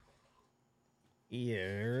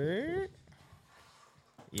Yo.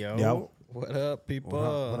 Yo. What up, people?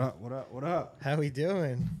 What up? How we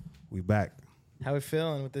doing? We back. How we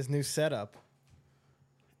feeling with this new setup?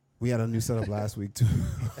 We had a new setup last week, too.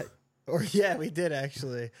 Or yeah, we did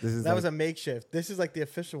actually. That was a makeshift. This is like the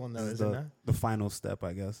official one, though, isn't it? The final step,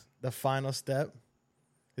 I guess. The final step.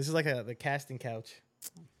 This is like the casting couch.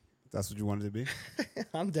 That's what you wanted to be?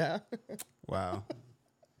 I'm down. Wow.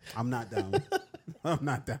 I'm not down. I'm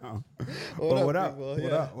not down. What up?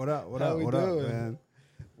 What up, man?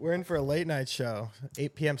 We're in for a late night show,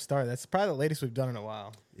 8 p.m. start. That's probably the latest we've done in a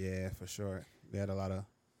while. Yeah, for sure. We had a lot of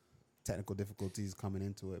technical difficulties coming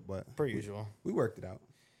into it, but Per usual. We worked it out.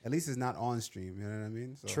 At least it's not on stream, you know what I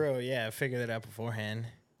mean? So. True, yeah. I figured it out beforehand.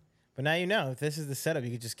 But now you know, if this is the setup,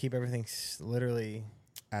 you could just keep everything literally...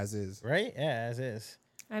 As is. Right? Yeah, as is.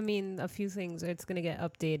 I mean, a few things, it's going to get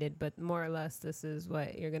updated, but more or less, this is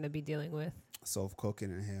what you're going to be dealing with. Soph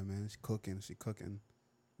cooking in here, man. She cooking.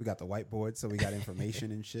 We got the whiteboard, so we got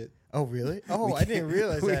information and shit. Oh, really? Oh, I didn't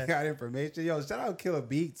realize that. We got information. Yo, shout out Killer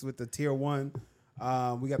Beats with the tier 1.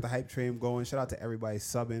 We got the hype train going. Shout out to everybody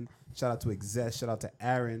subbing. Shout out to Exes. Shout out to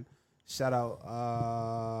Aaron. Shout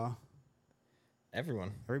out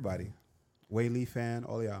everyone. Everybody. Wayley fan.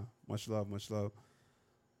 All y'all. Much love.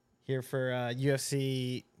 Here for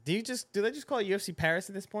UFC. Do they just call it UFC Paris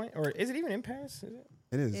at this point? Or is it even in Paris? Is it?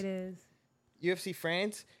 It is. It is. UFC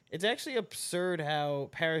France. It's actually absurd how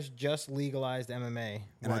Paris just legalized MMA.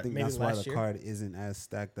 And I think that's why the card isn't as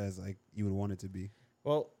stacked as like you would want it to be.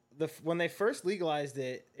 Well, when they first legalized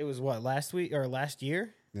it, it was what, last week or last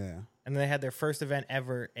year? Yeah. And they had their first event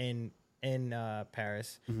ever in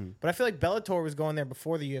Paris. Mm-hmm. But I feel like Bellator was going there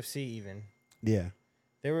before the UFC even. Yeah.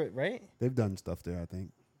 They were, right? They've done stuff there, I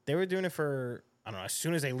think. They were doing it for, I don't know, as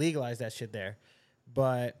soon as they legalized that shit there.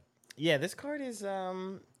 But, yeah, this card is,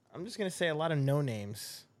 I'm just going to say a lot of no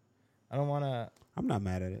names. I don't want to. I'm not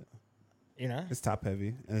mad at it. You know? It's top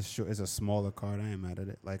heavy. And it's a smaller card. I ain't mad at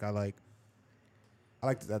it. Like, I like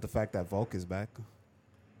the fact that Volk is back.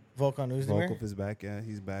 Volkan Oezdemir? Volkov is back, yeah.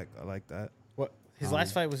 He's back. I like that. What? His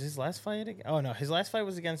last fight was his last fight? Oh, no. His last fight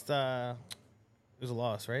was against, it was a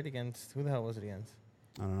loss, right? Against, who the hell was it against?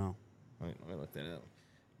 I don't know. Let me look that up.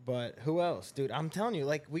 But who else? Dude, I'm telling you,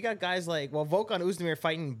 like, we got guys like, Volkan Oezdemir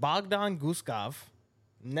fighting Bogdan Guskov.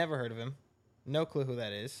 Never heard of him. No clue who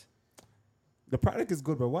that is. The product is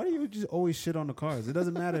good, bro. Why do you just always shit on the cards? It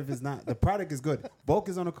doesn't matter if it's not. The product is good. Volk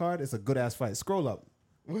is on the card. It's a good-ass fight. Scroll up.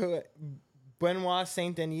 Wait. Benoit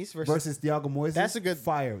Saint Denis versus Thiago Moises. That's a good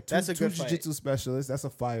fire. That's a good two jiu-jitsu specialists. That's a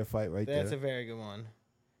fire fight right there. That's a very good one.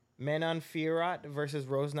 Manon Fiorot versus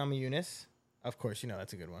Rose Namajunas. Of course, you know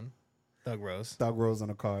that's a good one. Doug Rose on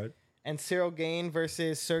the card. And Cyril Gane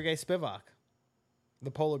versus Sergey Spivak,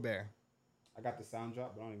 the polar bear. I got the sound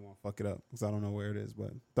drop, but I don't even want to fuck it up because I don't know where it is.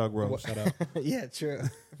 But Doug Rose, shout out. Yeah, true.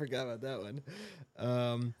 I forgot about that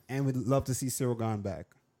one. And we'd love to see Cyril Gane back.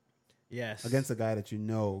 Yes. Against a guy that you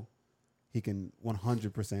know he can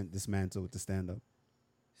 100% dismantle with the stand-up.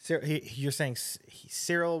 You're saying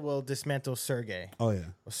Cyril will dismantle Sergey. Oh, yeah.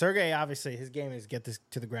 Well, Sergey, obviously, his game is get this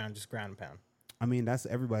to the ground, just ground and pound. I mean, that's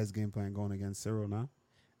everybody's game plan going against Cyril now.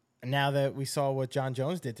 Now that we saw what John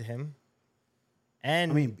Jones did to him.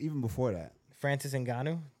 And I mean, even before that. Francis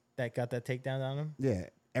Ngannou, that got that takedown on him. Yeah,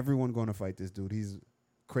 everyone going to fight this dude. He's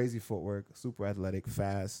crazy footwork, super athletic,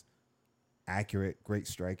 fast, accurate, great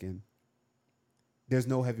striking. There's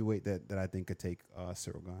no heavyweight that I think could take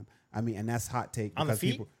Cyril Gane. I mean, and that's hot take. On the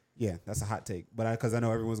feet? Yeah, that's a hot take. But because I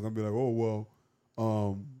know everyone's going to be like, oh,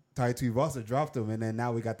 well, Tai Tuivasa dropped him, and then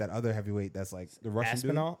now we got that other heavyweight that's like the Russian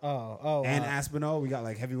Aspinall? dude. And Aspinall. We got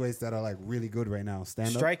like heavyweights that are like really good right now.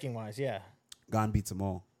 Striking-wise, yeah. Gane beats them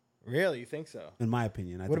all. Really? You think so? In my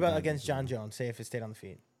opinion. What about against John Jones? Say if it stayed on the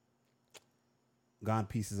feet. Gane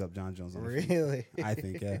pieces up John Jones on the feet. Really? I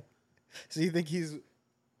think, yeah. So you think he's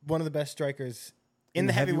one of the best strikers in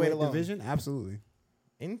the heavyweight alone? Division? Absolutely.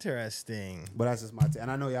 Interesting. But that's just my take.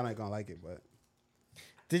 And I know y'all ain't going to like it, but...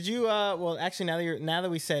 Did you, well, actually, now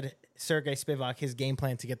that we said Sergey Spivak, his game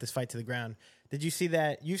plan to get this fight to the ground, did you see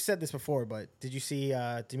that? You've said this before, but did you see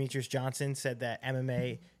Demetrius Johnson said that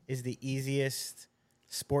MMA is the easiest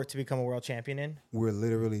sport to become a world champion in? We're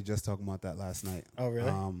literally just talking about that last night. Oh,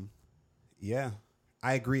 really? Yeah.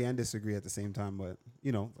 I agree and disagree at the same time, but,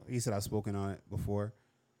 you know, he said I've spoken on it before.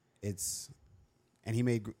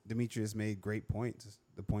 Demetrius made great points.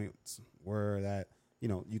 The points were that, you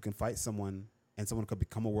know, you can fight someone and someone could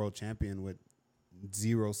become a world champion with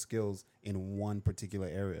zero skills in one particular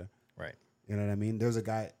area. Right. You know what I mean? There's a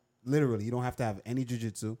guy, literally, you don't have to have any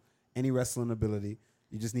jiu-jitsu, any wrestling ability.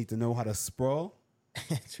 You just need to know how to sprawl.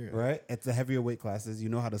 True. Right? At the heavier weight classes, you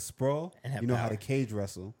know how to sprawl. And you know power. how to cage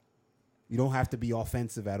wrestle. You don't have to be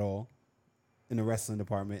offensive at all in the wrestling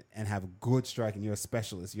department and have good striking. You're a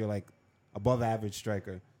specialist. You're like above average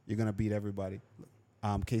striker. You're going to beat everybody.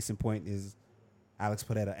 Case in point is Alex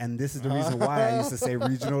Pereira. And this is the reason why I used to say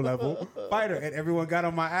regional level fighter. And everyone got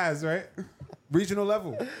on my ass, right? Regional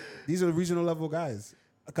level. These are the regional level guys.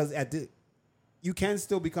 Because you can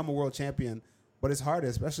still become a world champion, but it's harder,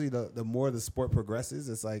 especially the more the sport progresses.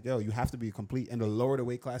 It's like, yo, you have to be complete. And the lower the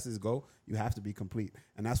weight classes go, you have to be complete.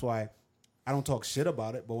 And that's why I don't talk shit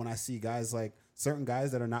about it. But when I see guys like certain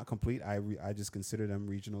guys that are not complete, I just consider them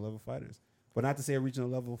regional level fighters. But not to say a regional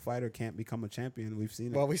level fighter can't become a champion. We've seen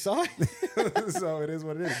it. Well, we saw it. So it is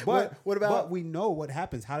what it is. But what about? But we know what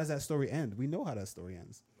happens. How does that story end? We know how that story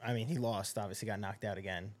ends. I mean, he lost. Obviously, got knocked out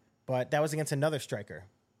again. But that was against another striker,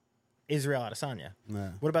 Israel Adesanya. Yeah.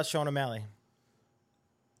 What about Sean O'Malley?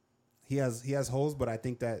 He has holes, but I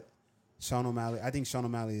think that Sean O'Malley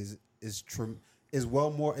is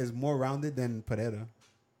more rounded than Pereira.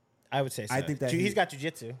 I would say so. I think that he's got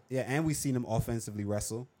jiu-jitsu. Yeah, and we've seen him offensively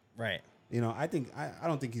wrestle. Right. You know, I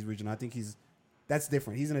don't think he's regional. I think that's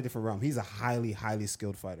different. He's in a different realm. He's a highly, highly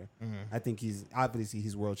skilled fighter. Mm-hmm. I think he's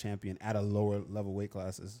world champion at a lower level weight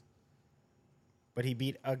classes. But he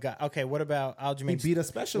beat a guy. Okay, what about Aljamain? He beat a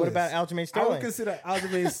specialist. What about Aljamain Sterling? I would consider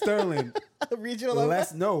Aljamain Sterling regional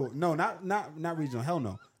level. Not regional. Hell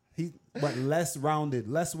no. He but less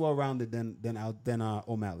well rounded than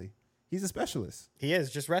O'Malley. He's a specialist. He is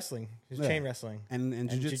just wrestling. He's chain wrestling and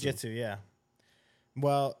jiu-jitsu. Yeah.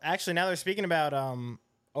 Well, actually, now they're speaking about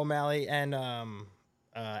O'Malley and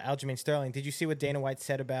Aljamain Sterling. Did you see what Dana White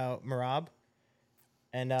said about Merab?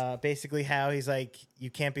 And basically how he's like, you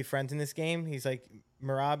can't be friends in this game. He's like,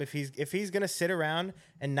 Merab, if he's gonna sit around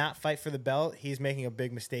and not fight for the belt, he's making a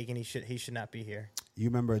big mistake, and he should not be here. You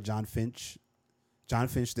remember John Finch? John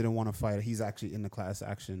Finch didn't want to fight. He's actually in the class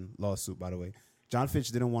action lawsuit, by the way. John Finch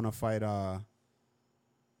didn't want to fight.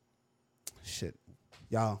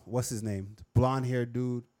 Y'all, what's his name? Blonde hair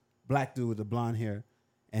dude, black dude with the blonde hair,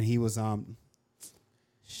 and he was and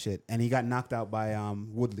he got knocked out by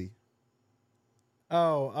Woodley.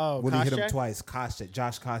 Woodley hit him twice.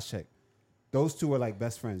 Josh Koscheck. Those two were like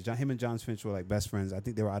best friends. Him and John Finch were like best friends. I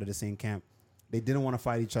think they were out of the same camp. They didn't want to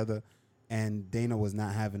fight each other, and Dana was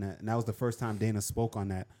not having that. And that was the first time Dana spoke on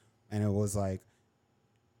that. And it was like,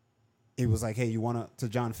 hey, you want to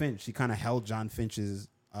John Finch? He kind of held John Finch's,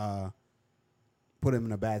 put him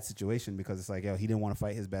in a bad situation because it's like, yo, he didn't want to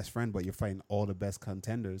fight his best friend, but you're fighting all the best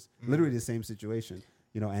contenders. Mm-hmm. Literally the same situation.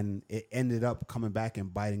 You know, and it ended up coming back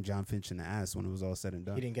and biting John Finch in the ass when it was all said and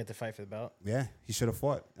done. He didn't get to fight for the belt? Yeah, he should have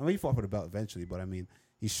fought. I mean, he fought for the belt eventually, but I mean,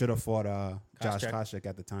 he should have fought Josh Koscheck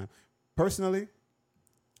at the time. Personally,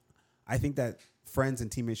 I think that friends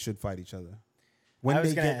and teammates should fight each other. When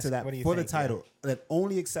they get to that for the title, that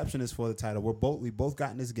only exception is for the title. We both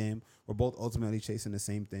got in this game. We're both ultimately chasing the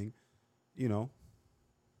same thing. You know,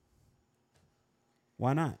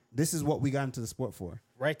 why not? This is what we got into the sport for.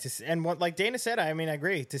 Right. And what, like Dana said, I mean, I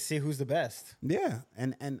agree, to see who's the best. Yeah.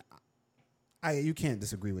 And you can't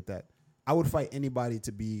disagree with that. I would fight anybody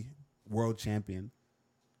to be world champion.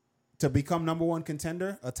 To become number one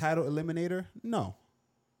contender, a title eliminator, no.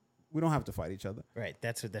 We don't have to fight each other. Right.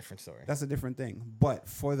 That's a different story. That's a different thing. But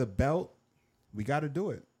for the belt, we got to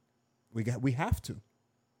do it. We have to.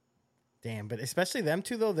 Damn, but especially them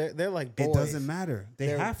two, though, they're like boys. It doesn't matter.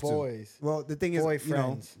 They're have boys. To. Well, the thing is,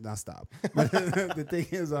 friends. Now stop. But the thing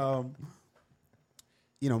is,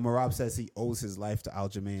 Merab says he owes his life to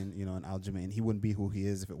Aljamain, and Aljamain, he wouldn't be who he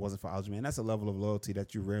is if it wasn't for Aljamain. That's a level of loyalty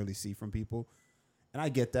that you rarely see from people. And I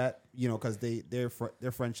get that, because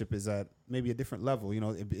their friendship is at maybe a different level.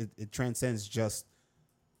 It transcends just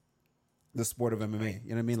the sport of MMA.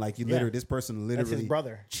 You know what I mean? Like this person literally That's his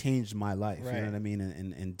brother. Changed my life. Right. You know what I mean?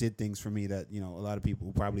 And did things for me that, a lot of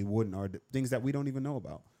people probably wouldn't, or things that we don't even know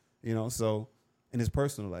about, so in his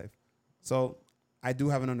personal life. So I do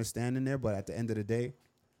have an understanding there, but at the end of the day,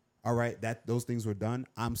 all right, those things were done.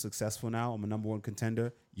 I'm successful now. I'm a number one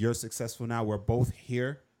contender. You're successful now. We're both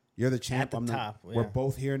here. You're the champ. At the top. We're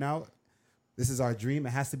both here now. This is our dream.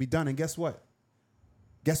 It has to be done. And guess what?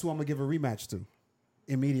 Guess who I'm going to give a rematch to?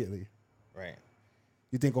 Immediately. Right.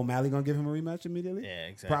 You think O'Malley gonna give him a rematch immediately? Yeah,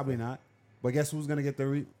 exactly. Probably not. But guess who's gonna get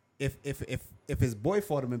the if his boy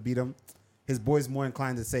fought him and beat him, his boy's more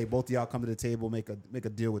inclined to say both of y'all come to the table, make a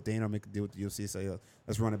deal with Dana, or make a deal with the UFC. Say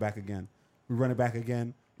let's run it back again. We run it back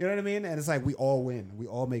again. You know what I mean? And it's like we all win. We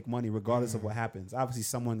all make money regardless of what happens. Obviously,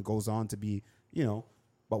 someone goes on to be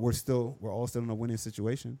but we're all still in a winning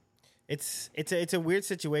situation. It's a weird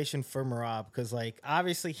situation for Merab because, like,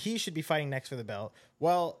 obviously he should be fighting next for the belt.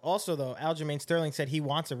 Well, also, though, Aljamain Sterling said he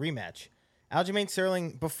wants a rematch. Aljamain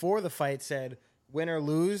Sterling, before the fight, said, win or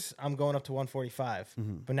lose, I'm going up to 145.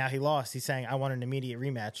 But now he lost. He's saying I want an immediate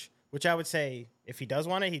rematch, which I would say if he does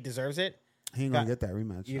want it, he deserves it. He ain't gonna get that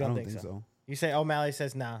rematch. You I don't don't think think so. You say O'Malley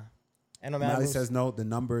says nah, and O'Malley says no. The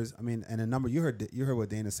numbers. I mean, and the number you heard what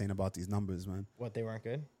Dana's saying about these numbers, man. What, they weren't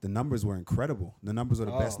good? The numbers were incredible. The numbers were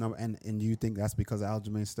the best number. And you think that's because of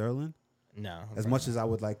Aljamain Sterling? No. As much as I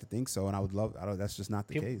would like to think so, and I would love, that's just not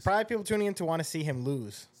the case. Probably people tuning in to want to see him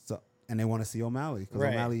lose. So, and they want to see O'Malley because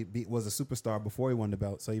O'Malley was a superstar before he won the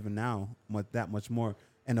belt. So even now, that much more.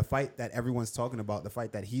 And the fight that everyone's talking about, the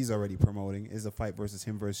fight that he's already promoting, is a fight versus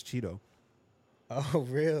him versus Cheeto. Oh,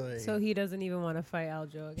 really? So he doesn't even want to fight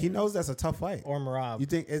Aljo again. He knows that's a tough fight. Or Merab. You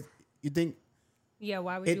think? Yeah.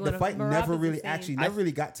 Why would you want the to? fight never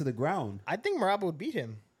really got to the ground. I think Merab would beat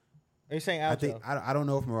him. Are you saying Aljo? I don't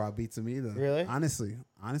know if Merab beats him either. Really? Honestly,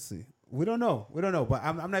 we don't know. But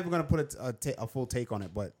I'm not even gonna put a full take on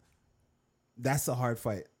it. But that's a hard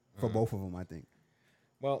fight for both of them, I think.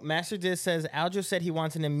 Well, Master Diz says Aljo said he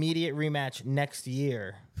wants an immediate rematch next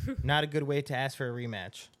year. Not a good way to ask for a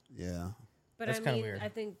rematch. Yeah. But That's kinda weird. I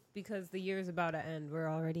think because the year's about to end, we're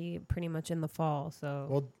already pretty much in the fall. So.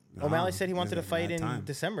 Well, O'Malley said he wanted to there's fight that in time.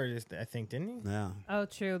 December, I think, didn't he? Yeah. Oh,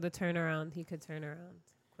 true. The turnaround. He could turn around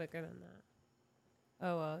quicker than that.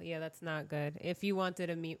 Oh, well, yeah, that's not good. If you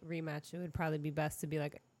wanted a rematch, it would probably be best to be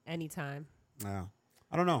like anytime. Yeah.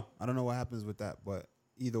 I don't know what happens with that, but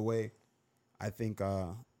either way, I think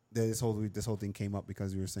this whole thing came up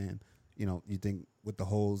because you were saying, you think with the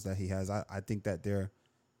holes that he has, I think that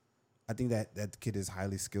that kid is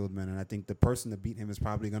highly skilled, man, and I think the person to beat him is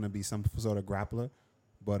probably going to be some sort of grappler,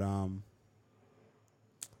 but I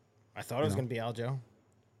thought it was going to be Aljo.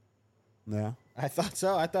 Yeah. I thought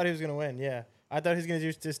so. I thought he was going to win. Yeah. I thought he was going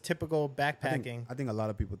to do just typical backpacking. I think a lot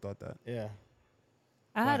of people thought that. Yeah.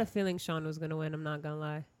 I had a feeling Sean was going to win. I'm not going to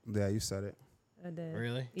lie. Yeah, you said it. I did.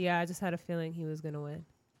 Really? Yeah, I just had a feeling he was going to win.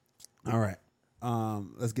 All right.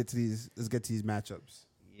 Let's get to these matchups.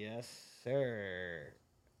 Yes, sir.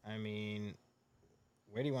 I mean,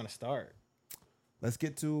 where do you want to start? Let's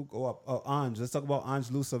get to go up. Ange. Let's talk about Ange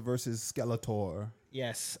Lusa versus Skeletor.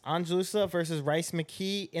 Yes, Ange Lusa versus Rice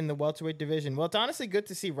McKee in the welterweight division. Well, it's honestly good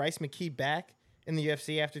to see Rice McKee back in the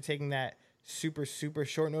UFC after taking that super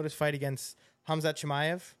short notice fight against Khamzat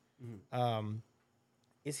Chimaev. Mm-hmm.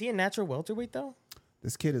 Is he a natural welterweight though?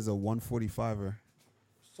 This kid is a 145er.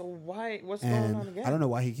 So what's going on again? I don't know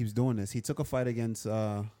why he keeps doing this. He took a fight against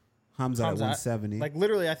Khamzat at 170. Like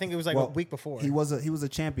literally, I think it was a week before. He was a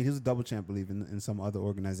champion. He was a double champ, I believe, in some other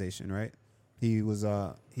organization, right? He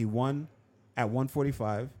won at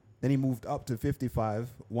 145. Then he moved up to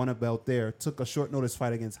 55, won a belt there, took a short notice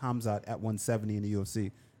fight against Khamzat at 170 in the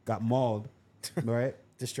UFC, got mauled, right?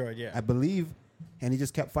 Destroyed, yeah. I believe, and he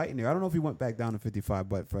just kept fighting there. I don't know if he went back down to 55,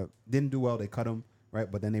 but didn't do well. They cut him,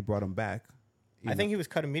 right? But then they brought him back. I think he was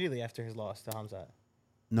cut immediately after his loss to Khamzat.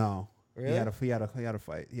 No. Really? He had a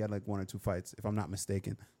fight. He had like one or two fights, if I'm not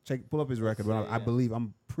mistaken. Pull up his record, but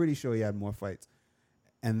I'm pretty sure he had more fights.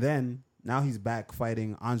 And then now he's back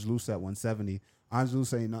fighting Ange Lusa at 170. Ange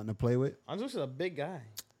Lusa ain't nothing to play with. Ange Lusa's a big guy.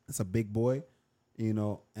 It's a big boy,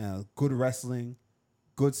 good wrestling,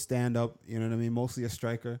 good stand up. You know what I mean? Mostly a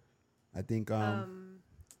striker. I think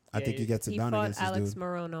he gets it done against this dude. He fought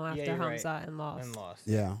Alex Morono after Khamzat and lost.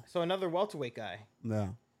 Yeah. So another welterweight guy. Yeah.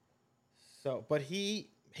 So, but he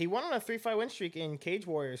won on a 3-fight win streak in Cage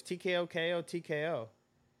Warriors, TKO, KO, TKO.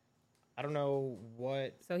 I don't know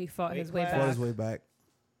what. So he fought his way back.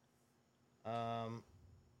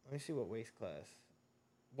 Let me see what weight class.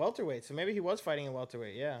 Welterweight. So maybe he was fighting in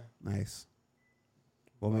welterweight. Yeah. Nice.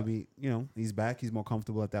 Well, maybe he's back. He's more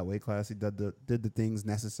comfortable at that weight class. He did the things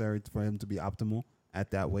necessary for him to be optimal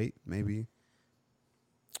at that weight. Maybe.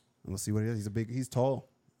 We'll see what he is. He's tall.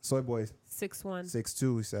 Soy boy. 6'1".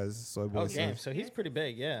 6'2", he says. Soy boy. Oh, damn. So he's pretty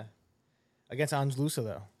big, yeah. Against Ange Lusa,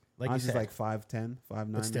 though. Like Ange you said. is like 5'10",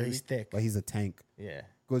 5'9". But still, maybe. he's thick. But he's a tank. Yeah.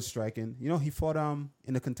 Good striking. He fought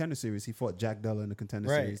in the Contender Series. He fought Jack Della in the Contender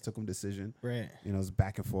Series. Took him decision. Right. It was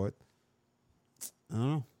back and forth. I don't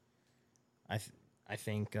know. I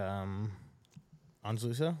think Ange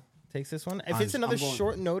Lusa takes this one. If it's another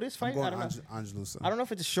short notice fight, I don't know. Ange Lusa. I don't know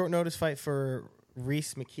if it's a short notice fight for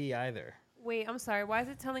Reese McKee either. Wait, I'm sorry. Why is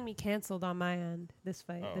it telling me canceled on my end, this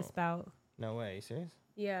fight, this bout? No way. You serious?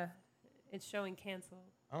 Yeah. It's showing canceled.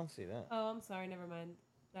 I don't see that. Oh, I'm sorry. Never mind.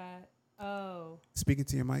 Speaking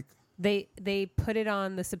to your mic. They put it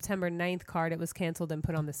on the September 9th card. It was canceled and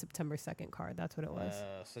put on the September 2nd card. That's what it was.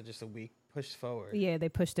 So just a week pushed forward. Yeah, they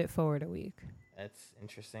pushed it forward a week. That's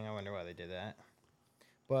interesting. I wonder why they did that.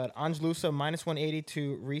 But Ange Lusa minus 180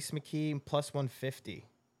 to Reese McKee plus 150.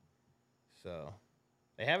 So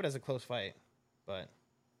they have it as a close fight, but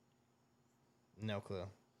No clue.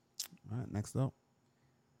 All right, next up.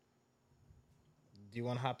 Do you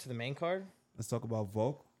want to hop to the main card? Let's talk about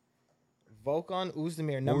Volk. Volkan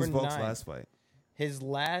Oezdemir, What number was 9. Volk's last fight? His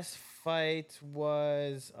last fight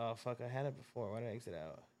was... Oh, fuck. I had it before. Why did I exit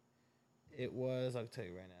out? It was... I'll tell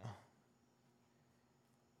you right now.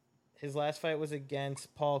 His last fight was against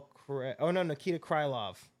Nikita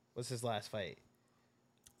Krylov was his last fight.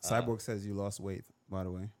 Cyborg says you lost weight, by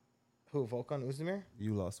the way. Who, Volkan Oezdemir?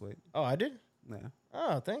 You lost weight. Oh, I did? Yeah.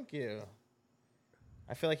 Oh, thank you.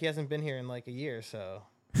 I feel like he hasn't been here in like a year, so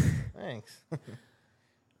thanks.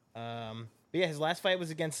 But yeah, his last fight was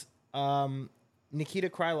against Nikita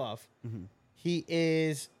Krylov. Mm-hmm. He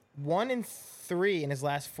is 1-3 in his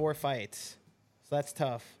last 4 fights, so that's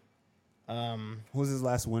tough. Who was his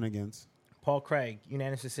last win against? Paul Craig,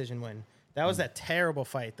 unanimous decision win. That was that terrible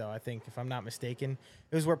fight, though, I think, if I'm not mistaken.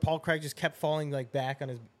 It was where Paul Craig just kept falling like back on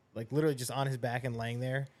his, like literally just on his back and laying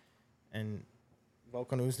there. And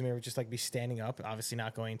Volkan Oezdemir would just like be standing up, obviously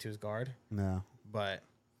not going into his guard. No. But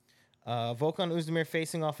Volkan Oezdemir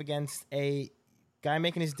facing off against a guy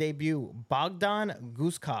making his debut, Bogdan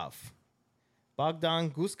Guskov.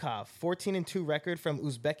 Bogdan Guskov, 14-2 record from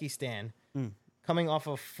Uzbekistan. Coming off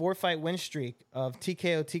a 4-fight win streak of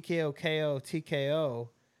TKO, TKO, KO, TKO.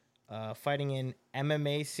 Fighting in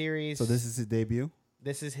MMA series. So this is his debut?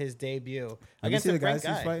 This is his debut. Have you seen the guys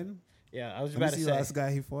guy. he's fighting? Yeah, I was Have about you to seen say. the last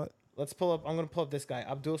guy he fought? Let's pull up. I'm going to pull up this guy,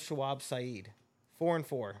 Abdul Shawab Saeed.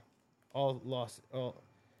 4-4. All lost.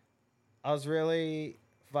 Azraeli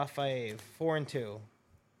Vafaev, 4-2.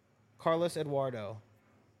 Carlos Eduardo,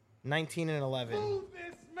 19-11. Move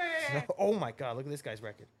this man. Oh my God, look at this guy's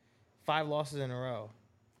record. 5 losses in a row.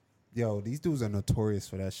 Yo, these dudes are notorious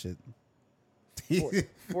for that shit.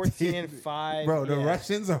 14-5. Bro, the yeah.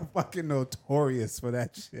 Russians are fucking notorious for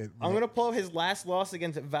that shit. Bro. I'm going to pull up his last loss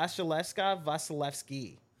against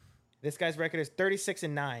Vasilevsky. This guy's record is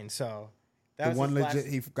 36-9, so that the was one his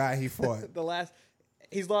legit guy he fought.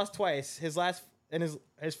 He's lost twice. His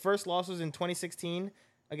first loss was in 2016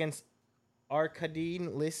 against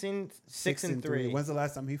Arkadin Lisin, 6-3. When's the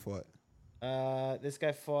last time he fought? This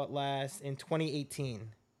guy fought last in 2018.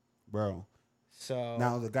 Bro. So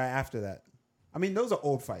Now the guy after that. I mean, those are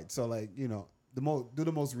old fights. So like, you know, do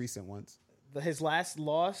the most recent ones. His last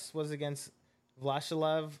loss was against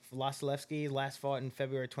Vasilevsky, last fought in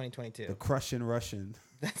February 2022. The crushing Russian.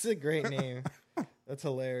 That's a great name. That's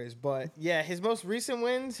hilarious. But yeah, his most recent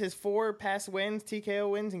wins, his 4 past wins,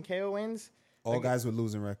 TKO wins and KO wins. All guys with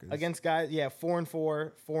losing records. Against guys,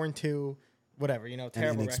 4-4, 4-2, whatever, terrible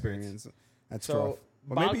and inexperience. records. That's So, tough.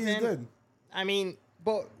 But maybe he's good. I mean,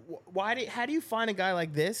 but how do you find a guy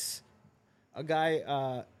like this, a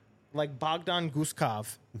guy like Bogdan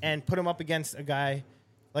Guskov, and put him up against a guy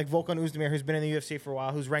like Volkan Oezdemir, who's been in the UFC for a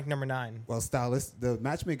while, who's ranked number 9? Well, the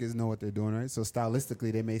matchmakers know what they're doing, right? So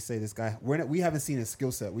stylistically, they may say this guy. We haven't seen his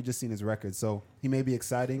skill set. We just seen his record. So he may be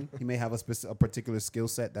exciting. He may have a particular skill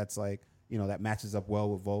set that's like, that matches up well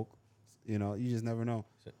with Volk. You just never know.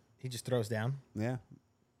 So he just throws down. Yeah.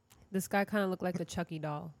 This guy kind of looked like a Chucky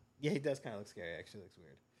doll. Yeah, he does kind of look scary. Actually, looks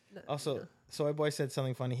weird. No, Also, no. Soy Boy said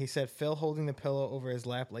something funny. He said Phil holding the pillow over his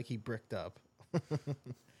lap like he bricked up.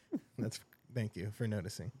 Thank you for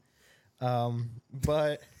noticing.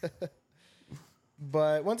 But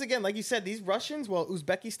once again, like you said, these Russians,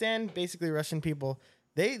 Uzbekistan, basically Russian people,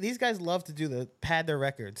 these guys love to do the pad their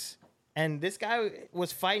records. And this guy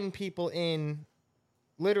was fighting people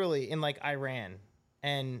literally in like Iran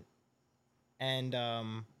and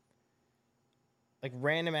like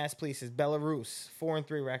random ass places. Belarus,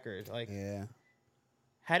 4-3 record. Like, Yeah.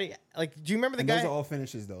 do you remember the And guy? those are all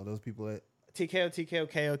finishes though. Those people that TKO, TKO,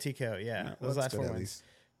 KO, TKO. Yeah, those last that's good 4 at wins. least.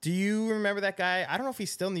 Do you remember that guy? I don't know if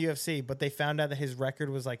he's still in the UFC, but they found out that his record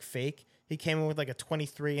was like fake. He came in with like a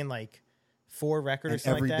 23 and like 4 record or And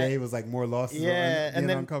something every like that. day was like more losses. Yeah, and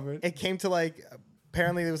then uncovered. it came to like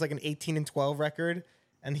apparently there was like an 18-12 record,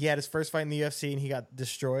 and he had his first fight in the UFC and he got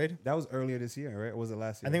destroyed. That was earlier this year, right? Or was it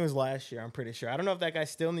last year? I think it was last year. I'm pretty sure. I don't know if that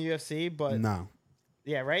guy's still in the UFC, but No.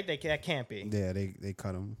 yeah, right. That can't be. Yeah, they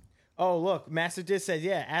cut him. Oh, look, Master just said,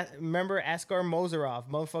 remember Askar Mozarov,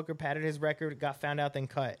 motherfucker padded his record, got found out, then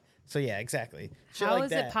cut. So yeah, exactly. Shit How like is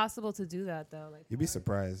that. it possible to do that though? Like, You'd be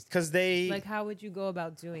surprised. Because they like, how would you go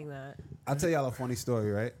about doing that? I'll tell y'all a funny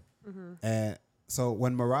story, right? And so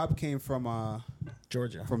when Marab came from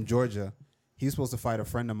Georgia, he was supposed to fight a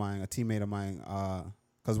friend of mine, a teammate of mine,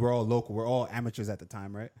 because we're all local, we're all amateurs at the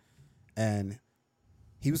time, right? And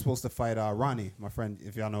he was supposed to fight Ronnie, my friend,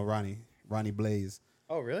 if y'all know Ronnie Blaze.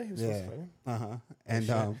 Oh, really? He was supposed to fight him?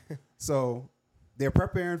 And so they're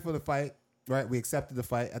preparing for the fight, right? We accepted the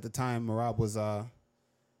fight at the time. Marab was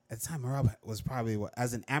at the time, Merab was probably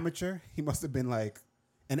as an amateur, he must have been like,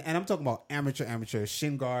 and I'm talking about amateur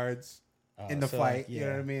shin guards in the fight. You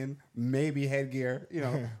know what I mean? Maybe headgear. You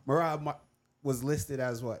know, Merab was listed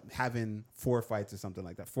as having 4 fights or something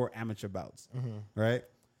like that, 4 amateur bouts, right?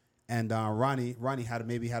 And Ronnie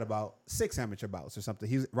had about 6 amateur bouts or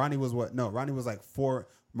something. Ronnie was like 4.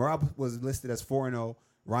 Merab was listed as 4-0.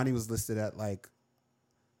 Ronnie was listed at like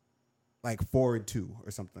 4-2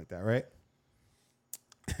 or something like that, right?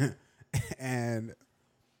 and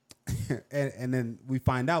then we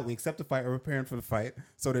find out, we accept the fight, we're preparing for the fight,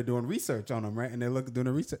 so they're doing research on him, right? And they're doing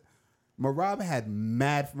the research. Merab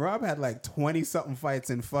had like 20 something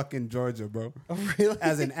fights in fucking Georgia, bro. Oh, really?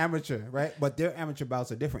 As an amateur, right? But their amateur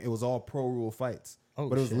bouts are different. It was all pro rule fights. Oh,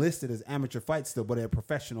 but it was listed as amateur fights still, but they're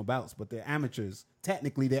professional bouts, but they're amateurs.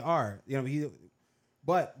 Technically they are. You know,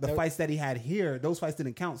 but the fights that he had here, those fights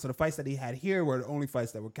didn't count. So the fights that he had here were the only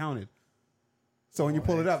fights that were counted. So when you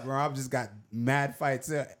pull it up, Merab just got mad fights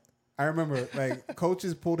there. I remember, like,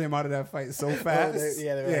 coaches pulled him out of that fight so fast.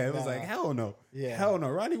 It was like, hell no. Yeah. Hell no.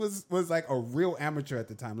 Ronnie was like a real amateur at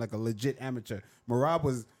the time, like a legit amateur. Merab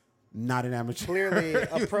was not an amateur. Clearly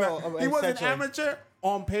a pro. He was an amateur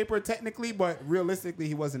on paper, technically, but realistically,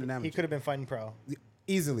 he wasn't an amateur. He could have been fighting pro.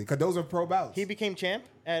 Easily, because those are pro bouts. He became champ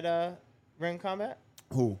at Ring Combat?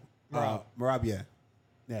 Who? Merab, yeah.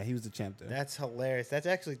 Yeah, he was the champ there. That's hilarious. That's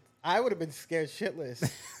actually... I would have been scared shitless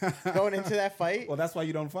going into that fight. Well, that's why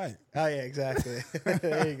you don't fight. Oh, yeah, exactly.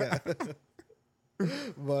 There you go.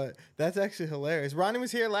 But that's actually hilarious. Ronnie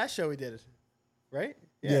was here last show we did, right?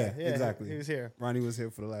 Yeah, exactly. He was here. Ronnie was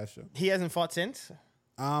here for the last show. He hasn't fought since?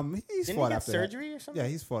 He's fought after surgery or something? Yeah,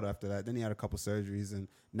 he's fought after that. Then he had a couple surgeries, and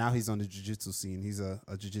now he's on the jiu-jitsu scene. He's a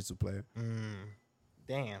jiu-jitsu player.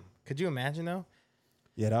 Damn. Could you imagine, though?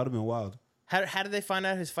 Yeah, that would have been wild. How did they find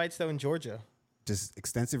out his fights, though, in Georgia? Just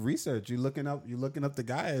extensive research. You're looking up the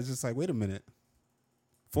guy. It's just like, wait a minute,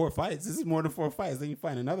 4 fights. This is more than 4 fights. Then you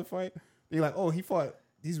find another fight. You're like, oh, he fought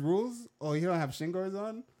these rules. Oh, he don't have shin guards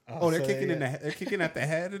on. They're kicking they're kicking at the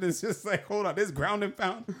head, and it's just like, hold on, this ground and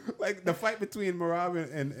pound. Like the fight between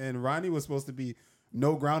Merab and Ronnie was supposed to be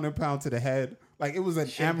no ground and pound to the head. Like it was an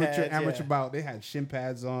amateur bout. They had shin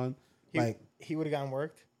pads on. He would have gotten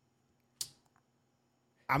worked.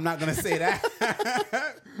 I'm not gonna say that.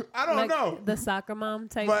 I don't know. The soccer mom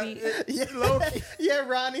type beat. Yeah,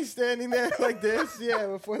 Ronnie standing there like this. Yeah,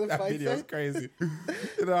 before the fight. That video is crazy.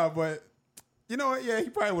 But you know what? Yeah, he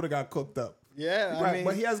probably would have got cooked up. Yeah,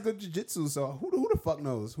 but he has good jiu-jitsu, so who the fuck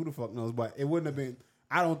knows? Who the fuck knows? But it wouldn't have been.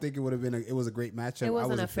 I don't think it would have been. It was a great matchup. It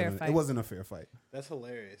wasn't a fair fight. It wasn't a fair fight. That's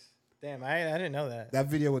hilarious. Damn, I didn't know that. That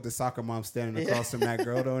video with the soccer mom standing across from that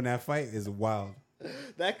girl though in that fight is wild.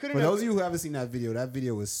 That could. For those of you who haven't seen that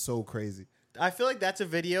video is so crazy. I feel like that's a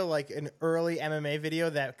video, like an early MMA video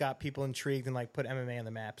that got people intrigued and like put MMA on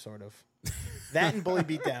the map, sort of. That and Bully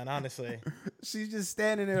Beatdown, honestly. She's just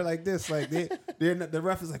standing there like this, like the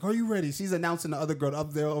ref is like, "Are you ready?" She's announcing the other girl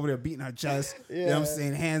over there beating her chest. Yeah. You know what I'm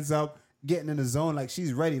saying? Hands up, getting in the zone, like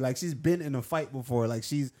she's ready, like she's been in a fight before, like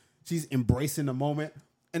she's embracing the moment.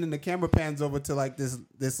 And then the camera pans over to like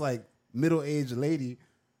this like middle-aged lady.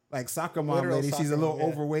 Like soccer mom lady, she's a little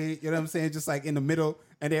overweight, you know what I'm saying? Just like in the middle,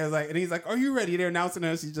 and he's like, "Are you ready?" They're announcing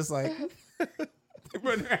her. She's just like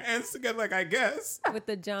putting her hands together, like I guess with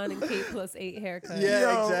the John and Kate +8 haircut.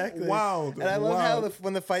 Yeah, exactly. Wild. And I love how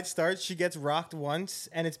when the fight starts, she gets rocked once,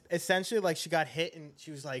 and it's essentially like she got hit, and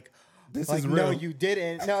she was like, "This is real." No, you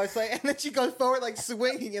didn't. No, it's like, and then she goes forward like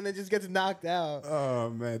swinging, and then just gets knocked out. Oh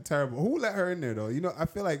man, terrible. Who let her in there though? You know, I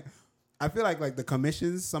feel like like the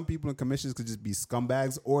commissions, some people in commissions could just be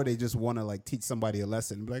scumbags, or they just want to like teach somebody a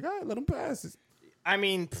lesson. Be like, all right, let them pass. I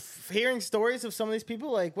mean, hearing stories of some of these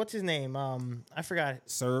people, like what's his name? I forgot.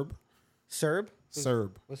 Serb.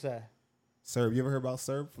 What's that? Serb. You ever heard about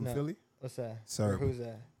Serb from Philly? What's that? Serb. Or who's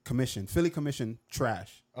that? Commission. Philly commission.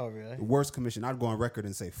 Trash. Oh really? The worst commission. I'd go on record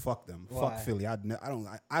and say fuck them. Why? Fuck Philly. I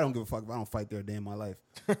don't give a fuck if I don't fight there a day in my life.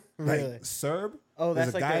 Really? Like Serb. Oh,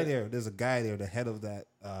 there's that's a like guy there. There's a guy there. The head of that.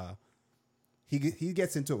 He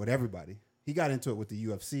gets into it with everybody. He got into it with the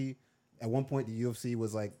UFC. At one point, the UFC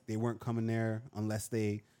was like they weren't coming there unless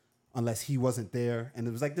he wasn't there, and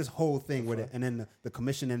it was like this whole thing with it. And then the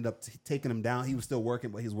commission ended up taking him down. He was still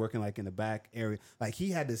working, but he was working like in the back area. Like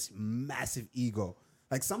he had this massive ego.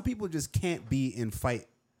 Like some people just can't be in fight.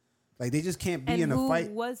 Like they just can't be in a fight.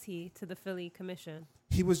 Who was he to the Philly commission?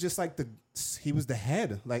 He was just like he was the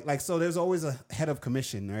head. Like so there's always a head of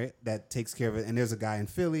commission, right? That takes care of it. And there's a guy in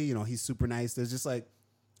Philly, you know, he's super nice.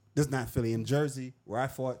 There's not Philly. In Jersey, where I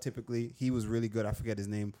fought typically, he was really good. I forget his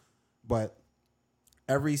name. But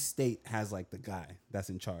every state has like the guy that's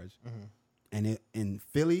in charge. Mm-hmm. And in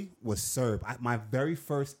Philly was Serb. My very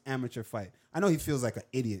first amateur fight. I know he feels like an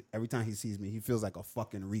idiot every time he sees me. He feels like a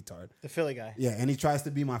fucking retard. The Philly guy. Yeah, and he tries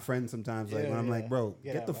to be my friend sometimes. Like Yeah, when I'm like, bro,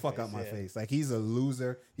 get the fuck out my face. Like he's a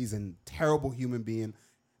loser. He's a terrible human being.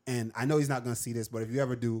 And I know he's not gonna see this, but if you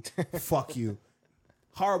ever do, fuck you.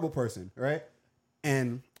 Horrible person, right?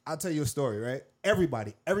 And I'll tell you a story, right?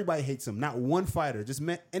 Everybody hates him. Not one fighter. Just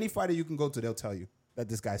any fighter you can go to, they'll tell you that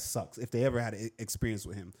this guy sucks if they ever had an experience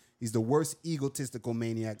with him. He's the worst egotistical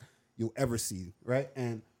maniac you'll ever see, right?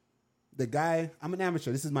 And the guy, I'm an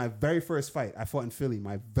amateur. This is my very first fight. I fought in Philly,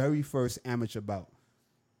 my very first amateur bout.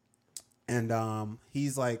 And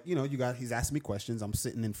he's like, he's asking me questions. I'm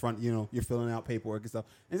sitting in front, you're filling out paperwork and stuff.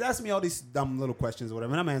 And he's asking me all these dumb little questions or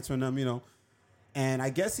whatever, and I'm answering them, And I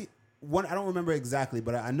guess I don't remember exactly,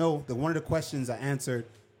 but I know that one of the questions I answered,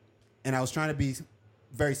 and I was trying to be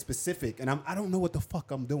very specific, and I don't know what the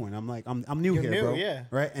fuck I'm doing. I'm like, I'm new You're here, new, bro. yeah.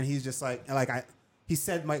 Right? And he's just like he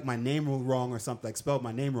said my name wrong or something, like spelled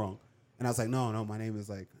my name wrong. And I was like, no, my name is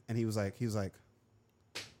like, and he was like,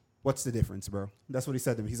 what's the difference, bro? That's what he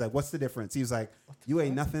said to me. He's like, what's the difference? He was like, you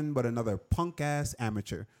ain't nothing but another punk ass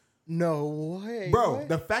amateur. No way. Bro, what?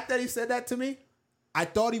 the fact that he said that to me, I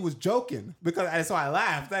thought he was joking so I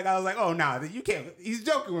laughed. Like I was like, oh no, you can't. He's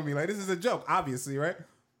joking with me. Like this is a joke, obviously, right?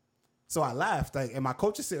 So I laughed. Like, and my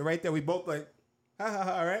coach is sitting right there. We both like, ha ha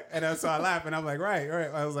ha, right? And so I laughed, and I'm like, right.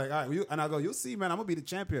 I was like, all right. And I go, you'll see, man. I'm gonna be the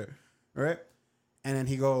champion, right? And then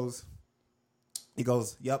he goes,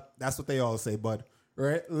 yep, that's what they all say, bud.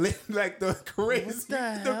 Right? Like the craziest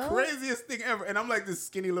thing ever. And I'm like this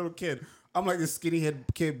skinny little kid. I'm like this skinny head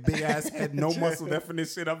kid, big ass head, no muscle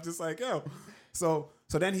definition. I'm just like, yo. So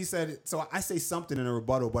then he said, so I say something in a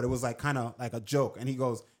rebuttal, but it was like kind of like a joke. And he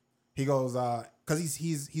goes, because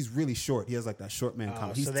he's really short. He has like that short man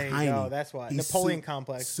complex. He's so there tiny. You go. That's why. He's Napoleon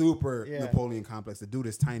complex. Super Napoleon complex. The dude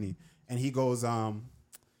is tiny. And he goes,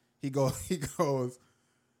 you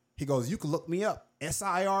can look me up.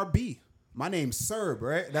 SIRB. My name's Serb,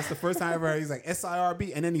 right? That's the first time I ever heard. He's like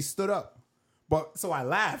SIRB. And then he stood up. But so I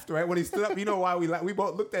laughed, right? When he stood up, you know why we laughed? We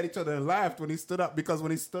both looked at each other and laughed when he stood up, because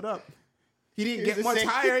when he stood up, he didn't get much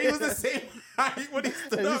higher. He was the same height when he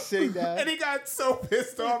stood up. Sitting down. And he got so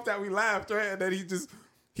pissed off that we laughed, right? And then he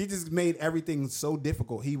just made everything so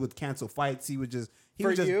difficult. He would cancel fights. He would just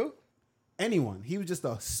anyone. He was just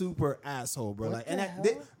a super asshole, bro. Like, and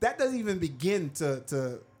that doesn't even begin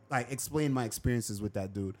to like explain my experiences with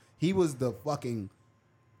that dude. He was a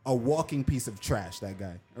walking piece of trash, that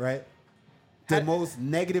guy, right? The most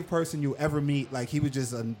negative person you ever meet. Like, he was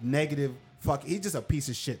just a negative he's just a piece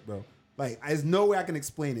of shit, bro. Like, there's no way I can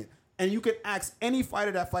explain it. And you can ask any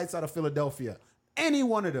fighter that fights out of Philadelphia. Any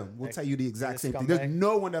one of them will tell you the exact same thing. There's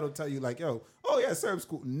no one that'll tell you like, yo, oh yeah, Serb's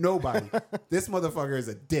cool. Nobody. This motherfucker is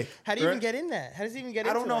a dick. How do you even get in that? How does he even get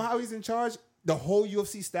in? I don't know how he's in charge. The whole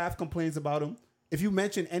UFC staff complains about him. If you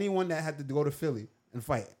mention anyone that had to go to Philly and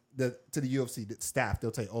fight to the UFC the staff,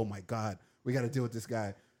 they'll tell you, oh my God, we got to deal with this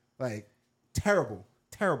guy. Like, terrible.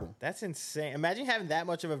 That's insane. Imagine having that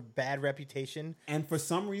much of a bad reputation. And for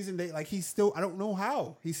some reason, he's still, I don't know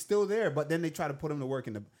how. He's still there, but then they try to put him to work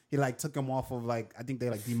he took him off of I think they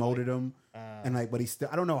demoted him. But he's still,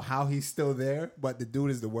 I don't know how he's still there, but the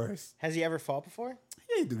dude is the worst. Has he ever fought before?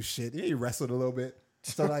 He didn't do shit. He wrestled a little bit.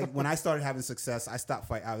 So when I started having success, I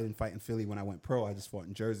stopped I didn't fight in Philly when I went pro. I just fought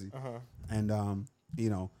in Jersey. And,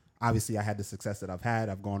 obviously I had the success that I've had.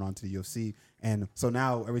 I've gone on to the UFC. And so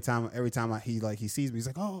now every time he sees me, he's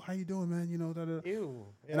like, oh, how you doing, man? Ew.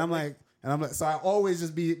 And I'm like, so I always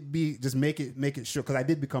just just make it sure, because I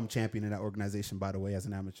did become champion in that organization, by the way, as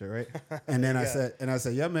an amateur, right? And then I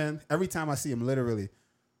said, yeah, man. Every time I see him, literally,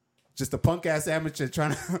 just a punk ass amateur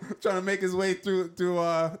trying to make his way through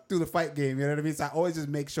the fight game. You know what I mean? So I always just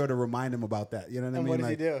make sure to remind him about that. You know what I mean? What does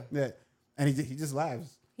he do? Yeah, and he just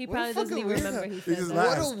laughs. He probably doesn't even remember he said that.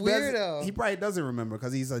 What a weirdo. He probably doesn't remember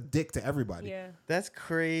because he's a dick to everybody. Yeah. That's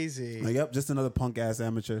crazy. Yep, just another punk ass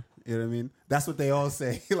amateur. You know what I mean? That's what they all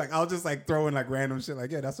say. I'll just throw in random shit.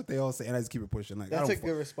 Yeah, that's what they all say, and I just keep it pushing. That's a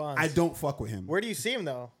good response. I don't fuck with him. Where do you see him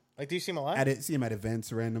though? Do you see him a lot? I see him at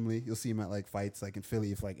events randomly. You'll see him at fights, in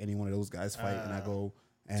Philly, if any one of those guys fight, and I go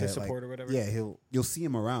and to support or whatever. Yeah, you'll see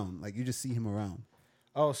him around. You just see him around.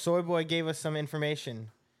 Oh, Soy Boy gave us some information.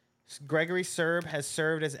 Gregory Serb has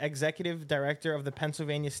served as executive director of the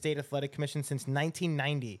Pennsylvania State Athletic Commission since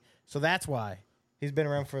 1990. So that's why he's been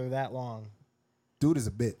around for that long. Dude is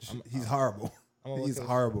a bitch. He's horrible. He's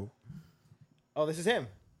horrible. Oh, this is him.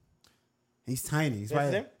 He's tiny. He's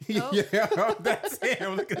That's him? Yeah, that's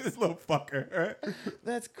him. Look at this little fucker. Right?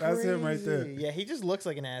 That's crazy. That's him right there. Yeah, he just looks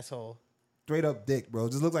like an asshole. Straight up dick, bro.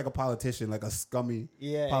 Just looks like a politician, like a scummy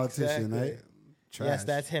politician, exactly. right? Trash. Yes,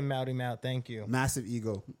 that's him, Mouty Mout. Thank you. Massive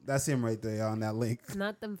ego. That's him right there on that link.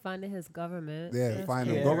 Not them finding his government. Yeah, That's find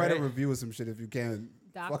him. Yeah, Go write right. a review of some shit if you can.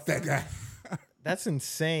 Dox Fuck that him. guy. That's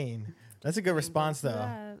insane. That's a good response, do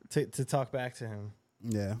though, that. to talk back to him.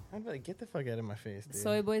 Yeah. I'm like, get the fuck out of my face, dude.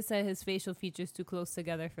 Soy Boy said his facial features too close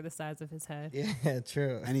together for the size of his head. Yeah,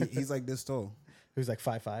 true. And he's like this tall. Who's like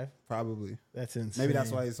 5'5"? Probably. That's insane. Maybe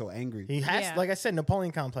that's why he's so angry. He has, Yeah. like I said,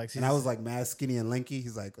 Napoleon complex. And I was like mad skinny and lanky.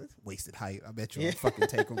 He's like, wasted height. I bet you I'll fucking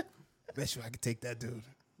take him. I bet you I could take that dude.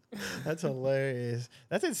 That's hilarious.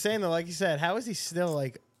 That's insane, though. Like you said, how is he still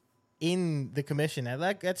like in the commission?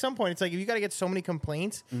 At some point, it's like if you got to get so many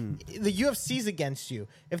complaints, the UFC's against you.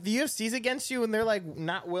 If the UFC's against you and they're like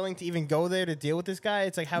not willing to even go there to deal with this guy,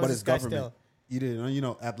 it's like how But is it's this guy government. still? You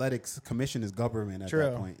know, athletics commission is government at True.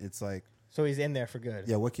 that point. It's like, So he's in there for good.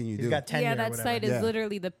 yeah, what can you He's do? got tenure. Yeah, or that whatever. site is Yeah.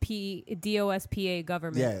 literally the DOSPA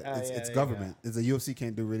government. Yeah, Oh, it's yeah, there you government. It's the UFC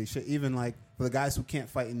can't do really shit. Even like for the guys who can't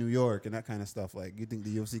fight in New York and that kind of stuff. Like you think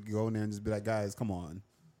the UFC could go in there and just be like, guys, come on,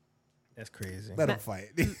 That's crazy. let them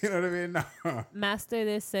fight. You know what I mean? No. Master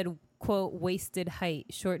this said, quote, wasted height.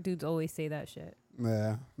 Short dudes always say that shit.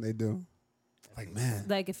 Yeah, they do. Like man,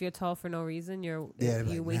 Like if you're tall for no reason, you're yeah, you're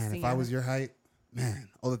like, wasting man, if I was your height, man,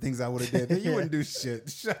 all the things I would have did, you wouldn't do shit.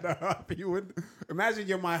 Shut up. You would imagine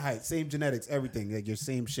you're my height, same genetics, everything, like your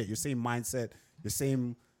same shit, your same mindset, your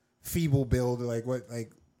same feeble build. Like what?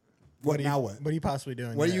 What now? What? What are you possibly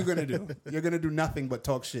doing? What are Yeah. you gonna do? You're gonna do nothing but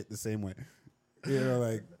talk shit the same way. You know,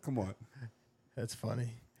 like come on. That's funny.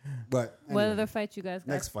 But What anyway, other fight you guys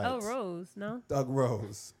got? Next fight. Oh, Rose, no? Doug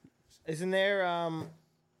Rose. Isn't there?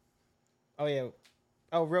 Oh yeah.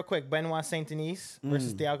 Oh, real quick, Benoit Saint Denis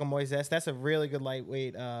versus Thiago Moises. That's a really good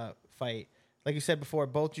lightweight fight. Like you said before,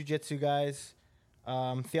 both jiu-jitsu guys.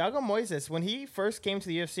 Thiago Moises, when he first came to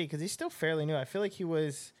the UFC, because he's still fairly new, I feel like he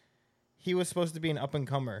was supposed to be an up and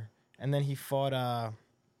comer, and then he fought.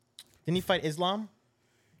 Didn't he fight Islam?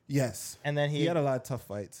 Yes. And then He had a lot of tough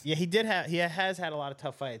fights. Yeah, he did have. He has had a lot of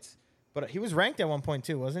tough fights, but he was ranked at one point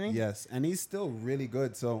too, wasn't he? Yes, and he's still really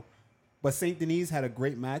good. So, but Saint Denis had a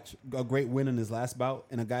great match, a great win in his last bout,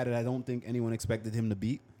 and a guy that I don't think anyone expected him to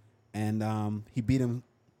beat, and he beat him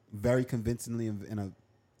very convincingly in a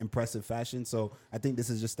impressive fashion. So I think this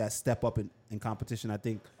is just that step up in competition. I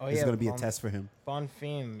think this is going to be a test for him. Bon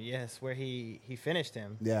Fim, yes, where he finished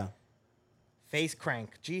him. Yeah. Face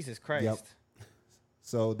crank, Jesus Christ. Yep.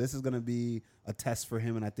 So this is going to be a test for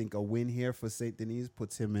him, and I think a win here for Saint Denis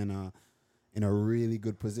puts him in a really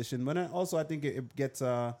good position. But also, I think it gets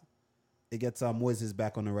Moises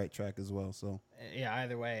back on the right track as well. So Yeah,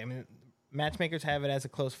 either way. I mean, matchmakers have it as a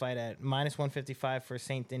close fight at -155 for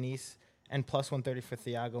Saint Denis and +130 for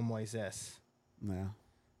Thiago Moises.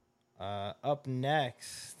 yeah, Up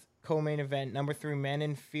next, co-main event, number 3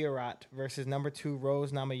 Manon Fiorot versus number 2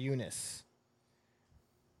 Rose Namajunas.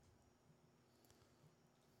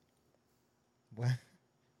 What?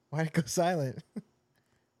 Why'd it go silent?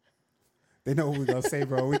 they know what we're gonna say,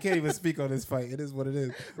 bro. We can't even speak on this fight. It is what it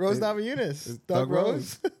is. Rose It- Namajunas. it's Doug Doug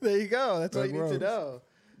Rose. There you go. That's all Doug you need Rose. to know.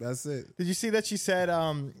 That's it. Did you see that she said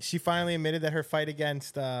she finally admitted that her fight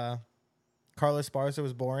against Carlos Esparza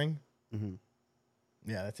was boring? Mm-hmm.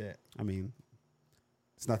 Yeah, that's it. I mean,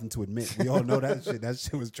 it's nothing to admit. We all know that shit. That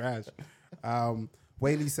shit was trash.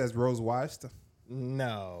 Whaley says Rose washed.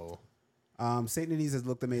 No. Saint Denis has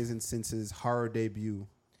looked amazing since his horror debut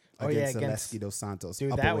Oh, yeah, against against- Zaleski dos Santos.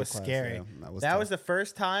 Dude, Upper that weight was class. scary. Yeah, That tough. was the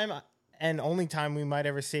first time and only time we might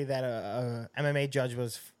ever see that a MMA judge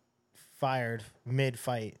was fired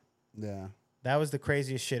mid-fight. Yeah. That was the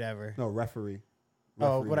craziest shit ever. No, referee.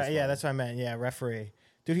 Oh, Referee was yeah, fired. that's what I meant. Yeah, referee.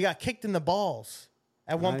 Dude, he got kicked in the balls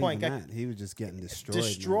at one Not point. even Got that. He was just getting destroyed.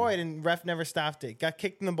 destroyed, and ref never stopped it. Got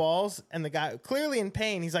kicked in the balls, and the guy clearly in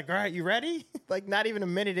pain. He's like, "All right, you ready?" Like not even a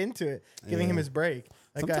minute into it, giving him Yeah. his break.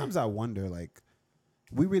 Like, Sometimes I wonder, like,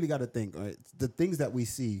 we really got to think, right? The things that we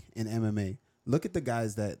see in MMA, look at the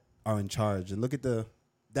guys that are in charge and look at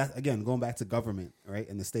that again, going back to government, right?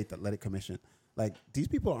 And the State Athletic Commission. Like, these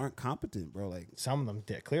people aren't competent, bro. Like, some of them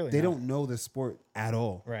did clearly. they not. don't know the sport at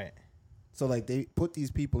all. Right. So, like, they put these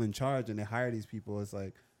people in charge and they hire these people. It's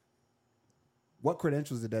like, what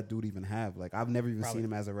credentials did that dude even have? Like, I've never even Probably. seen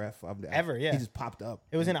him as a ref. Ever, yeah. He just popped up.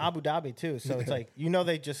 It was in Abu Dhabi too, so it's like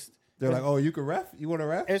they just. They're like, oh, you can ref? You want to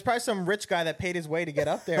ref? It was probably some rich guy that paid his way to get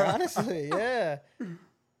up there. Honestly, yeah.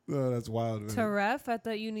 Oh, that's wild, man. To ref, I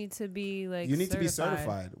thought you need to be like You need to be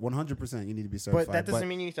certified. 100%. You need to be certified. But that doesn't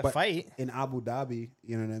mean you need to but fight. in Abu Dhabi.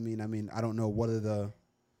 You know what I mean? I mean, I don't know what are the,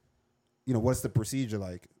 what's the procedure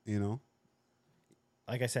like? You know,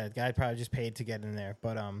 like I said, guy probably just paid to get in there.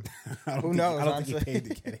 But who knows? I don't think he paid to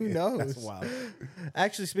get in. Who knows? That's wild.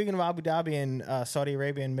 Actually, speaking of Abu Dhabi and Saudi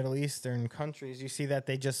Arabia and Middle Eastern countries, you see that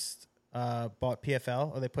they just bought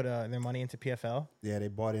PFL, or they put their money into PFL. Yeah, they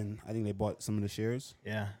bought in. I think they bought some of the shares.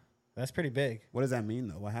 Yeah, that's pretty big. What does that mean,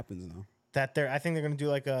 though? What happens now? That I think they're going to do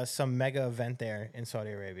like some mega event there in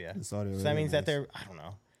Saudi Arabia. So that means that they're, I don't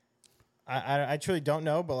know. I truly don't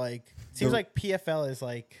know, but like, it seems like PFL is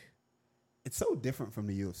like. It's so different from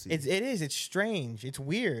the UFC. It is. It's strange. It's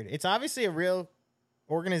weird. It's obviously a real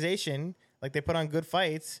organization. Like, they put on good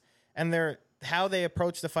fights, and how they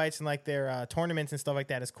approach the fights and like their tournaments and stuff like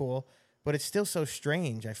that is cool. But it's still so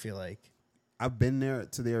strange, I feel like. I've been there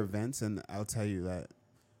to their events, and I'll tell you that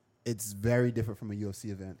it's very different from a UFC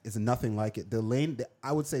event. It's nothing like it. The lane,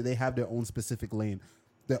 I would say they have their own specific lane.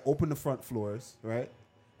 They open the front floors, right?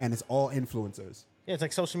 And it's all influencers. Yeah, it's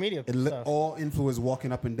like social media stuff. All influencers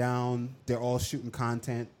walking up and down. They're all shooting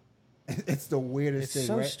content. It's the weirdest thing, It's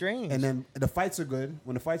so right? strange. And then the fights are good.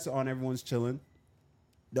 When the fights are on, everyone's chilling.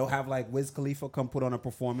 They'll have like Wiz Khalifa come put on a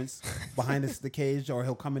performance behind the cage, or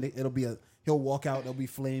he'll come in. He'll walk out. There'll be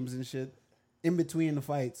flames and shit. In between the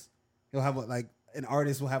fights, he'll have an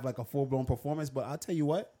artist will have like a full blown performance. But I'll tell you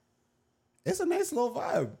what, it's a nice little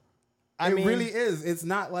vibe. It really is. It's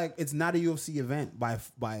not a UFC event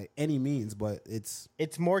by any means, but it's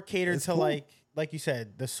more catered to cool. like you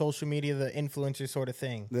said, the social media, the influencer sort of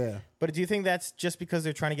thing. Yeah. But do you think that's just because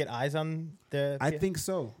they're trying to get eyes on the? I think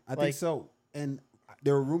so. I think so. And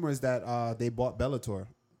there were rumors that they bought Bellator.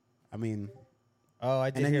 I mean,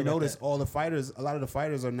 I did. And then hear you about notice that. all the fighters. A lot of the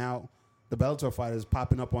fighters are now the Bellator fighters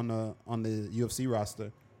popping up on the UFC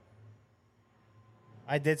roster.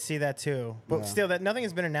 I did see that too, but still, that nothing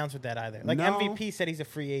has been announced with that either. Like No. MVP said, he's a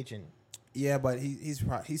free agent. Yeah, but he's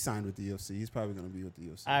signed with the UFC. He's probably going to be with the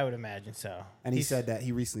UFC. I would imagine so. And he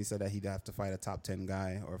recently said that he'd have to fight a top 10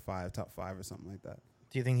 guy or top 5 or something like that.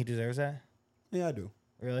 Do you think he deserves that? Yeah, I do.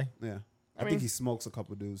 Really? Yeah. I mean, think he smokes a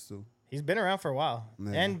couple dudes too. He's been around for a while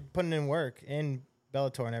Yeah. and putting in work in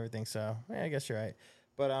Bellator and everything. So I guess you're right.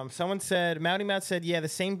 But someone said, Mouty Mout said, yeah, the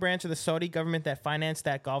same branch of the Saudi government that financed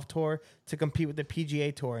that golf tour to compete with the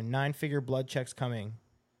PGA Tour. 9-figure blood checks coming.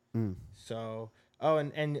 So,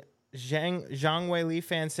 and Zhang Wei Li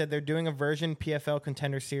fan said they're doing a version PFL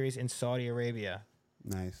Contender Series in Saudi Arabia.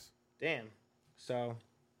 Nice. Damn. So,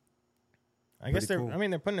 I guess they're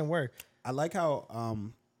putting in work. I like how,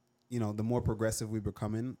 the more progressive we're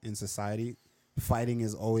becoming in society, fighting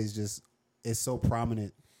is always it's so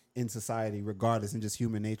prominent in society, regardless, and just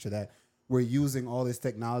human nature, that we're using all this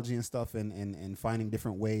technology and stuff and finding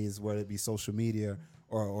different ways, whether it be social media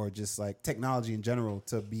or just like technology in general,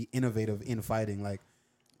 to be innovative in fighting. Like,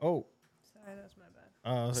 sorry, that's my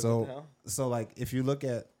bad. What the hell? So like, if you look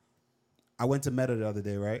at, I went to Meta the other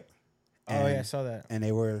day, right? Yeah, I saw that. And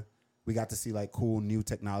we got to see like cool new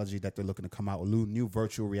technology that they're looking to come out with, new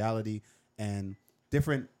virtual reality and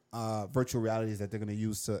different virtual realities that they're going to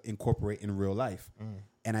use to incorporate in real life.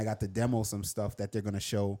 And I got to demo some stuff that they're going to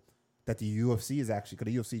show that the UFC is actually,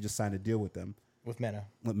 because the UFC just signed a deal with them. With Meta.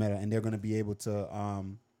 And they're going to be able to,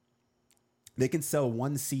 they can sell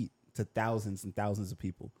one seat to thousands and thousands of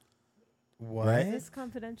people. What? Right? Is this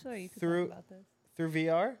confidential? Or you can Through- talk about this. Through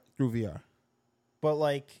VR? Through VR. But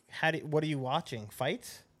like, what are you watching?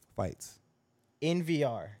 Fights? Fights. In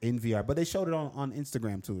VR? In VR. But they showed it on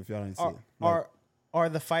Instagram too, if y'all didn't see it. Are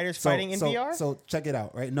the fighters fighting in VR? So check it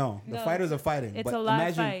out, right? No, the No, fighters are fighting. it's but a live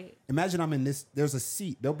imagine, fight. Imagine I'm in this. There's a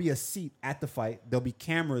seat. There'll be a seat at the fight. There'll be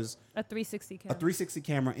cameras. A 360 A camera. 360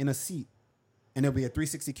 camera in a seat, and there'll be a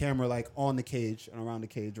 360 camera like on the cage and around the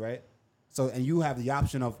cage, right? So, and you have the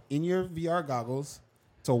option of in your VR goggles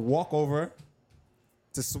to walk over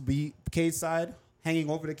to be cage side, hanging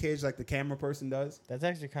over the cage like the camera person does, That's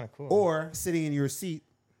actually kind of cool. or sitting in your seat.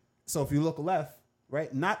 So if you look left,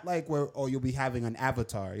 right, not like where you'll be having an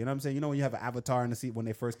avatar. You know what I'm saying? You know when you have an avatar in the seat when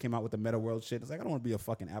they first came out with the Meta World shit. It's like, I don't want to be a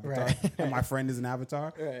fucking avatar, Right. and my friend is an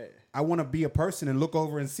avatar. Right. I want to be a person and look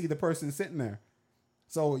over and see the person sitting there.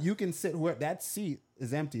 So you can sit where that seat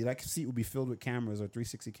is empty. That seat will be filled with cameras or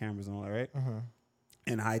 360 cameras and all that, right?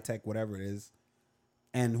 And high tech, whatever it is.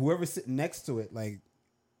 And whoever's sitting next to it, like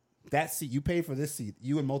that seat, you paid for this seat.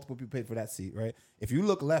 You and multiple people paid for that seat, right? If you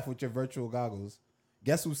look left with your virtual goggles,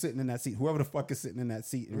 guess who's sitting in that seat? Whoever the fuck is sitting in that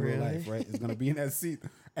seat in real life, right, is going to be in that seat.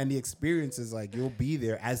 And the experience is like you'll be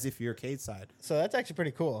there as if you're cage side. So that's actually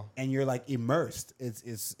pretty cool. And you're like immersed.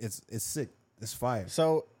 It's sick. It's fire.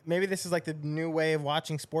 So maybe this is like the new way of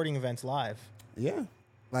watching sporting events live Yeah.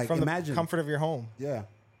 Like from imagine the comfort of your home. Yeah.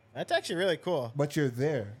 That's actually really cool. But you're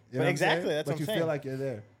there. You know what I'm exactly, saying? that's but what I'm you saying. feel like you're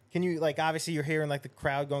there. Can you, like, obviously you're hearing like the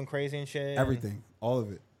crowd going crazy and shit. Everything. All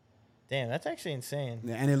of it. Damn, that's actually insane.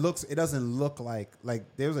 Yeah, and it doesn't look like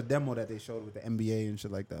there was a demo that they showed with the NBA and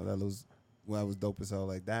shit like that. That was dope as hell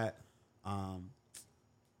like that.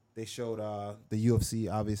 They showed the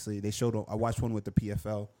UFC, obviously. They showed I watched one with the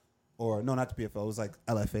PFL, or no, not the PFL. It was like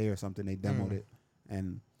LFA or something. They demoed it,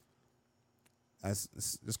 and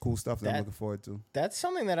it's cool stuff that I'm looking forward to. That's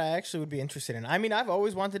something that I actually would be interested in. I mean, I've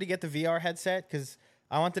always wanted to get the VR headset because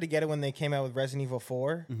I wanted to get it when they came out with Resident Evil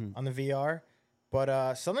 4 on the VR.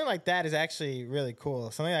 But something like that is actually really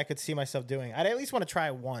cool. Something I could see myself doing. I'd at least want to try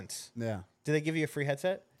it once. Yeah. Did they give you a free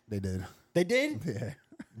headset? They did. They did? Yeah.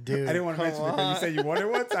 Dude, I didn't want to mention it because you said you wanted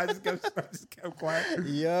one, so I just kept quiet.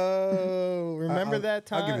 Yo, remember that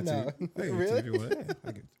time? I'll give it to you. Really? If you want. Yeah,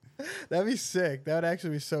 I'll give it to you. That'd be sick. That would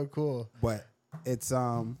actually be so cool. But it's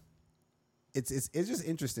just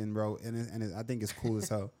interesting, bro, and I think it's cool as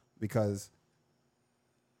hell because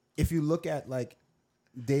if you look at like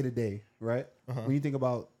day to day, right? When you think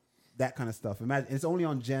about that kind of stuff, imagine it's only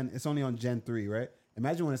on Gen 3, right?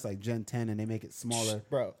 Imagine when it's like Gen 10 and they make it smaller,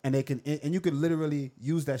 bro. And you could literally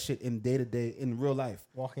use that shit in day to day in real life,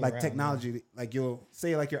 walking like around, technology. Man. Like you'll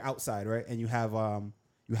say like you're outside, right? And you have on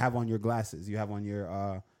your glasses, you have on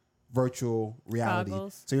your virtual reality,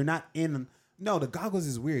 goggles. So you're not in. No, the goggles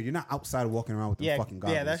is weird. You're not outside walking around with the fucking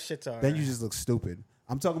goggles. Yeah, that shit's alright. Then you just look stupid.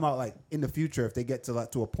 I'm talking about like in the future if they get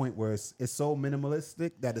to a point where it's so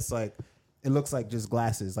minimalistic that it's like it looks like just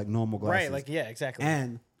glasses, like normal glasses. Right, like yeah, exactly.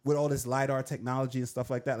 And with all this LiDAR technology and stuff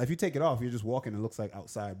like that, like if you take it off, you're just walking, it looks like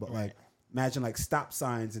outside. But like imagine like stop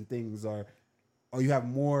signs and things or you have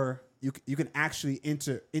more you can actually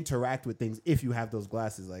interact with things if you have those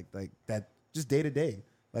glasses like that just day to day.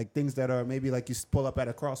 Like things that are maybe like you pull up at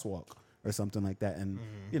a crosswalk or something like that. And,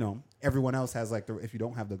 you know, everyone else has like if you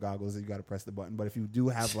don't have the goggles, you got to press the button. But if you do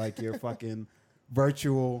have like your fucking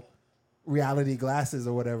virtual reality glasses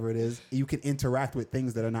or whatever it is, you can interact with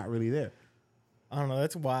things that are not really there. I don't know.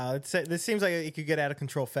 That's wild. This seems like it could get out of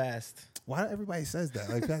control fast. Why everybody says that?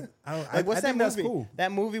 Like that. What's that movie? That's cool.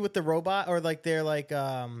 That movie with the robot or like they're like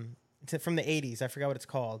it's from the 80s. I forgot what it's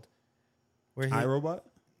called. Where iRobot?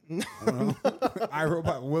 I don't know.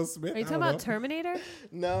 iRobot Will Smith. Are you talking about Terminator?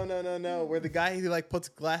 No. Where the guy who like puts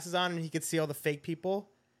glasses on and he could see all the fake people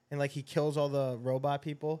and like he kills all the robot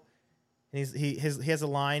people. And he has a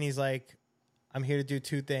line. He's like, "I'm here to do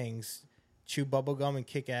two things: chew bubblegum and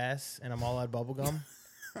kick ass." And I'm all out bubblegum.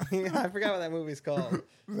 I forgot what that movie's called.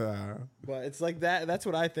 But it's like that. That's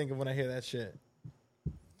what I think of when I hear that shit.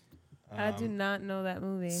 I do not know that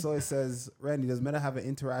movie. So it says, Randy, does Meta have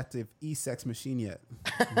an interactive e-sex machine yet?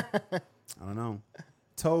 I don't know.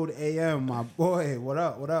 Toad AM, my boy. What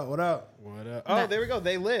up? Oh, there we go.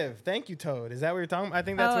 They live. Thank you, Toad. Is that what you're talking about? I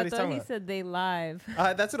think that's what he's talking about. He said they live.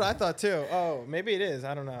 That's what I thought, too. Oh, maybe it is.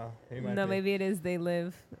 I don't know. Maybe it is they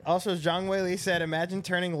live. Also, Zhang Wei Li said, imagine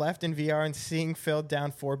turning left in VR and seeing Phil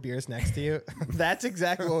down 4 beers next to you. That's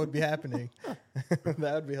exactly what would be happening.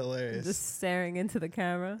 That would be hilarious. Just staring into the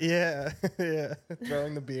camera. Yeah. Yeah.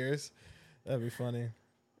 Throwing the beers. That'd be funny.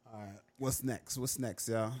 All right. What's next,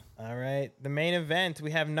 y'all? All right. The main event,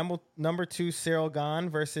 we have number 2 Cyril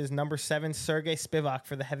Gane versus number 7 Sergey Spivak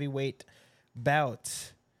for the heavyweight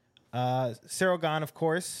bout. Cyril Gane, of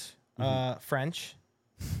course, French.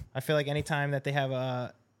 I feel like anytime that they have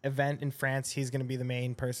a event in France, he's going to be the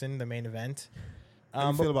main event. How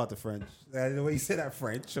do you feel about the French? The way you said that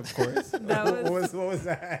French, of course. What was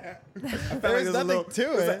that? There's nothing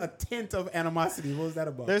to it. Like a tint of animosity. What was that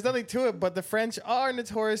about? There's nothing to it, but the French are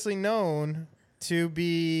notoriously known to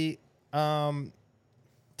be to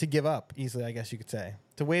give up easily, I guess you could say.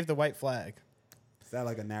 To wave the white flag. Is that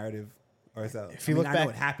like a narrative? Or is that I know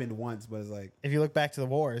it happened once, but it's like if you look back to the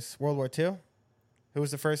wars, World War II, who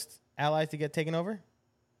was the first allies to get taken over?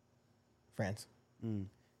 France.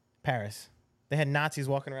 Paris. They had Nazis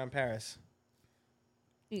walking around Paris.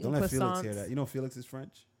 Don't let Felix hear that. You know Felix is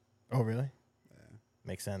French? Oh, really? Yeah.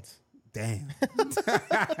 Makes sense. Damn.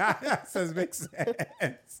 Says makes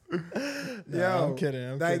sense. No, I'm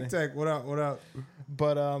kidding. Night Tech, what up?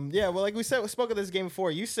 But yeah, well, like we spoke of this game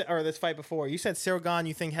before. You said, or this fight before. You said Cyril Gane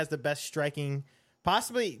you think has the best striking,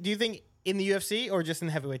 possibly. Do you think in the UFC or just in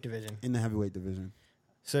the heavyweight division? In the heavyweight division.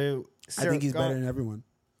 So I think he's better than everyone.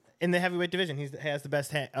 In the heavyweight division, he has the best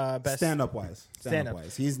stand up wise.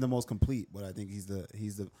 He's the most complete, but I think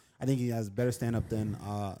I think he has better stand up than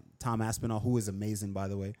Tom Aspinall, who is amazing, by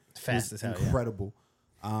the way. Fast as hell, incredible.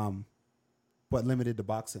 But limited to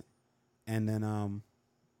boxing. And then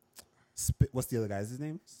what's the other guy's his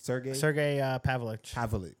name? Sergey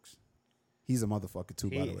Pavlich. He's a motherfucker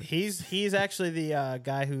too, by the way. He's actually the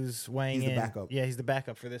guy who's weighing in. He's the backup. Yeah, he's the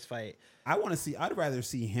backup for this fight. I'd rather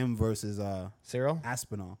see him versus Cyril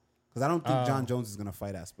Aspinall. Because I don't think John Jones is gonna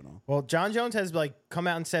fight Aspinall. Well, John Jones has like come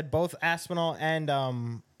out and said both Aspinall and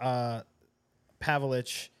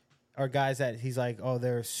Pavlich are guys that he's like, oh,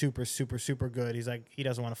 they're super, super, super good. He's like, he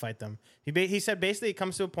doesn't want to fight them. He said basically it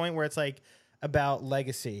comes to a point where it's like about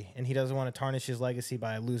legacy, and he doesn't want to tarnish his legacy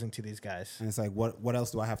by losing to these guys. And it's like, what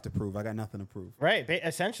else do I have to prove? I got nothing to prove. Right,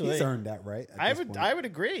 essentially, he's earned that, right? I would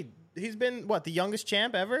agree. He's been the youngest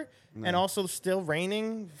champ ever, and also still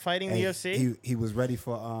reigning, fighting the UFC. He was ready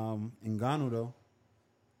for Ngannou though.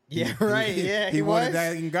 Yeah, right. He wanted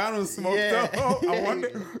that Ngannou smoke though. Yeah. I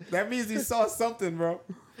wonder. That means he saw something, bro.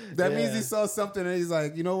 That means he saw something, and he's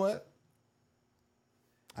like, you know what?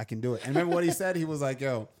 I can do it. And remember what he said? He was like,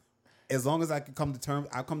 yo, as long as I can come to terms,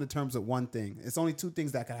 I'll come to terms with one thing. It's only two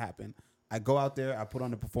things that could happen. I go out there, I put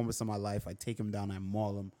on the performance of my life, I take him down, I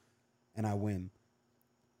maul him, and I win.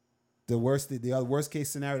 The other worst case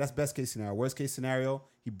scenario, that's best case scenario. Worst case scenario,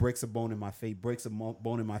 he breaks a bone in my face,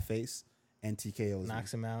 and TKOs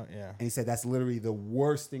knocks him out. Yeah, and he said that's literally the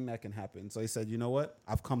worst thing that can happen. So he said, you know what?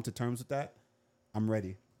 I've come to terms with that. I'm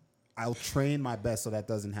ready. I'll train my best so that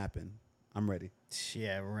doesn't happen. I'm ready.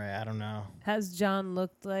 Yeah, right. I don't know. Has John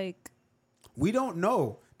looked like? We don't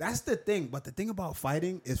know. That's the thing. But the thing about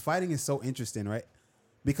fighting is so interesting, right?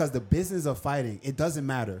 Because the business of fighting, it doesn't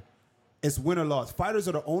matter. It's win or loss. Fighters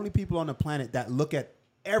are the only people on the planet that look at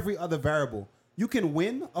every other variable. You can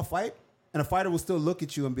win a fight, and a fighter will still look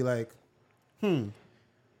at you and be like, I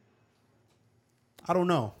don't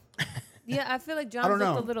know. Yeah, I feel like John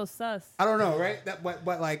looked a little sus. I don't know, right? But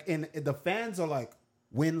like, in the fans are like,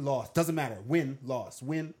 win, loss. Doesn't matter. Win, loss.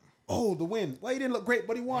 Win. Oh, the win. Well, he didn't look great,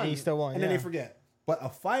 but he won. He still won, and then they forget. But a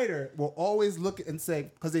fighter will always look and say,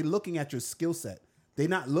 because they're looking at your skill set. They're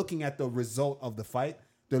not looking at the result of the fight.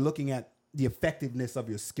 They're looking at the effectiveness of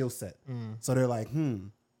your skill set. So they're like,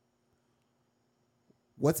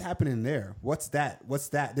 what's happening there? What's that?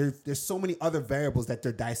 There's so many other variables that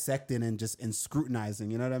they're dissecting and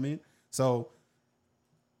scrutinizing. You know what I mean? So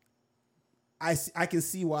I can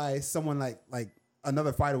see why someone like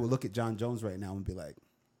another fighter will look at John Jones right now and be like,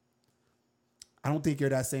 I don't think you're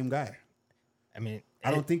that same guy. I mean, I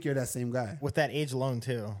don't think you're that same guy. With that age alone,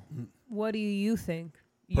 too. What do you think?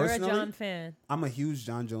 You're Personally, a John fan. I'm a huge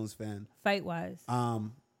John Jones fan. Fight-wise.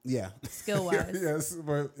 Yeah. Skill-wise. Yes,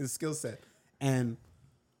 for his skill set. And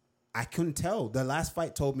I couldn't tell. The last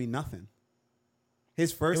fight told me nothing.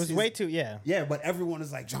 It was way too, yeah. Yeah, but everyone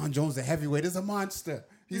is like, John Jones, the heavyweight, is a monster.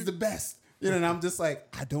 He's the best. You know, and I'm just like,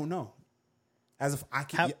 I don't know. As if I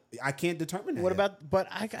can't determine that. What about? But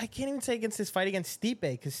I can't even say against his fight against Stipe,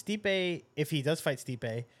 because Stipe, if he does fight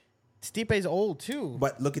Stipe's old too.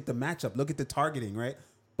 But look at the matchup. Look at the targeting, right?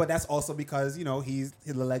 But that's also because he's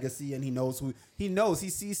the legacy, and he knows who he knows. He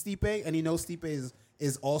sees Stipe, and he knows Stipe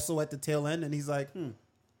is also at the tail end, and he's like,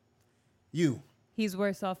 He's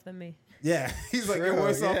worse off than me. Yeah, he's like, you're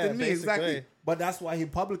worse off than me, basically. exactly. But that's why he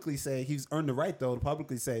publicly say he's earned the right though to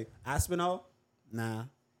publicly say Aspinall, nah.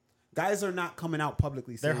 Guys are not coming out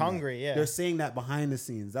publicly saying They're hungry, that. yeah. They're saying that behind the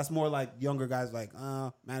scenes. That's more like younger guys like,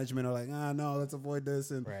 management are like, no, let's avoid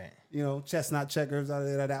this. And, chestnut checkers,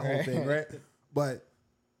 that whole thing, right? But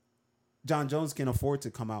John Jones can afford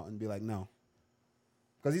to come out and be like, no.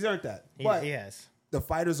 Because he's earned that. He has. The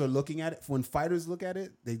fighters are looking at it. When fighters look at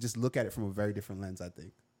it, they just look at it from a very different lens, I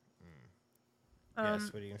think.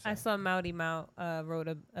 Yes, what are you gonna say? I saw Mouty Mout wrote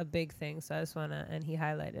a big thing, so I just want to, and he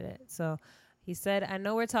highlighted it. So he said, I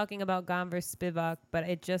know we're talking about Gane versus Spivak, but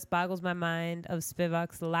it just boggles my mind of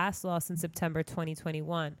Spivak's last loss in September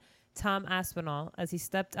 2021. Tom Aspinall, as he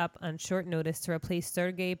stepped up on short notice to replace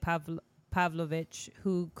Sergey Pavlovich,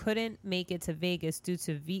 who couldn't make it to Vegas due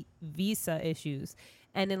to visa issues.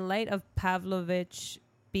 And in light of Pavlovich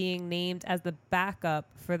being named as the backup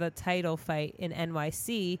for the title fight in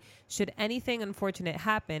NYC, should anything unfortunate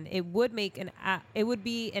happen, it would be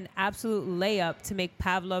an absolute layup to make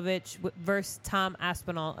Pavlovich versus Tom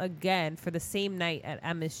Aspinall again for the same night at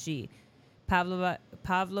MSG.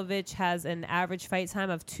 Pavlovich has an average fight time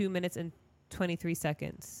of 2 minutes and 23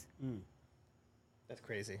 seconds. That's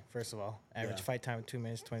crazy. First of all, average fight time of 2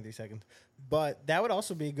 minutes 23 seconds. But that would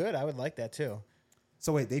also be good. I would like that too.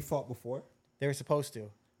 So wait, they fought before? They were supposed to.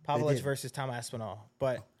 Pavlovich versus Tom Aspinall.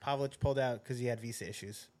 But Pavlovich pulled out because he had visa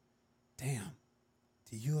issues. Damn.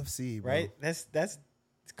 The UFC, bro. Right? That's it's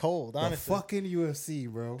cold, honestly. The fucking UFC,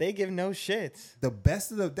 bro. They give no shits. The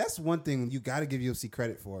best of that's one thing you got to give UFC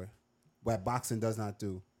credit for, what boxing does not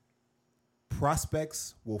do.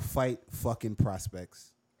 Prospects will fight fucking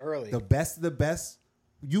prospects. Early. The best of the best,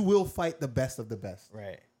 you will fight the best of the best.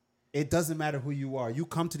 Right. It doesn't matter who you are. You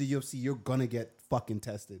come to the UFC, you're going to get fucking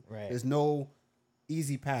tested. Right. There's no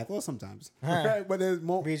easy path. Well, sometimes, Huh. right? But there's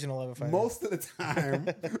Regional level fighter. most of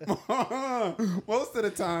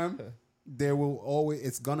the time, there will always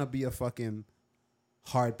it's gonna be a fucking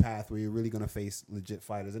hard path where you're really gonna face legit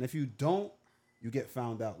fighters, and if you don't, you get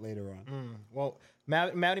found out later on. Well,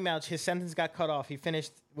 Mouty Mouch, his sentence got cut off. He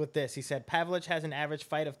finished with this. He said, Pavlich has an average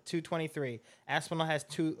fight of 223. Aspinall has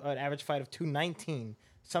an average fight of 219.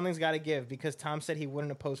 Something's got to give because Tom said he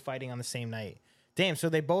wouldn't oppose fighting on the same night. Damn, so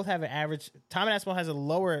they both have an average. Tom Aspinall has a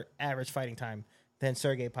lower average fighting time than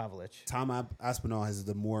Sergey Pavlich. Tom Aspinall has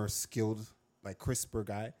the more skilled, like crisper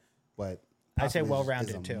guy, but I'd say Pavlich well-rounded,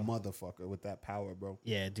 is a too. motherfucker with that power, bro.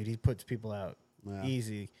 Yeah, dude, he puts people out Yeah.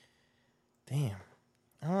 easy. Damn.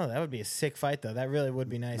 Oh, that would be a sick fight, though. That really would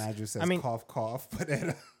be nice. Madrid says cough, cough, but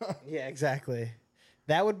then Yeah, exactly.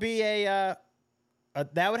 That would be that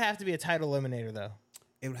would have to be a title eliminator, though.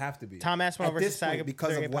 it would have to be. Tom Aspinall At versus this point, Sergey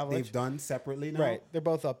because of what Pavlich. they've done separately now. Right, they're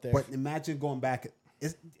both up there. But imagine going back.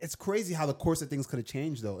 It's crazy how the course of things could have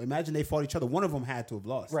changed, though. Imagine they fought each other. One of them had to have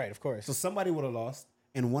lost. Right, of course. So somebody would have lost,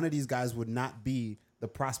 and one of these guys would not be the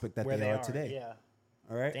prospect that Where they are today. Yeah.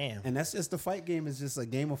 All right? Damn. And that's just the fight game is just a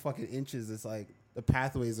game of fucking inches. It's like the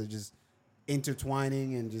pathways are just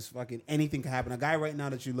intertwining and just fucking anything can happen. A guy right now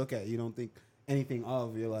that you look at, you don't think anything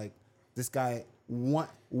of, you're like, this guy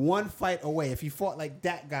one fight away. If he fought like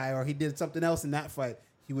that guy or he did something else in that fight,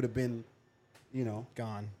 he would have been,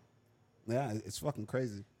 Gone. yeah, it's fucking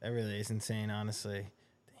crazy. That really is insane, honestly.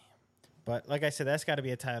 Damn. But like I said, that's got to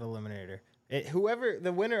be a title eliminator. Whoever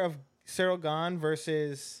the winner of Cyril Gane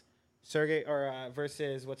versus Sergey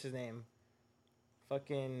versus what's his name?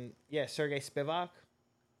 Sergey Spivak.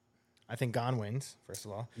 I think Gane wins, first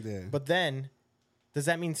of all. Yeah. But then, does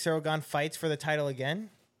that mean Cyril Gane fights for the title again?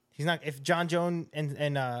 He's not. If John Jones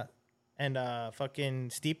and fucking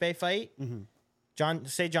Stipe fight, John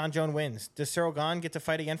Jones wins. Does Cyril Gane get to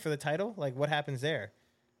fight again for the title? Like, what happens there?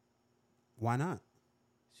 Why not?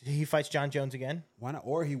 He fights John Jones again. Why not?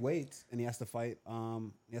 Or he waits and he has to fight. A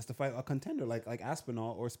contender like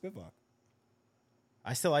Aspinall or Spivak.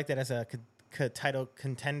 I still like that as a title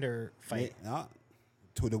contender fight. Yeah,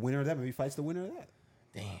 to the winner of that, maybe he fights the winner of that.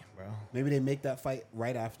 Damn, bro. Maybe they make that fight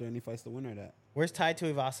right after and he fights the winner of that. Where's Tai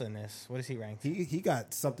Tuivasa in this? What is he ranked? He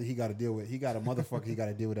got something he got to deal with. He got a motherfucker he got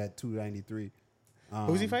to deal with at 293.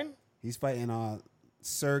 Who's he fighting? He's fighting Volkan.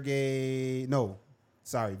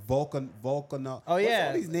 Oh yeah,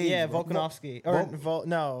 all these names, yeah, bro? Volkanovski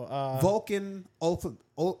Volkan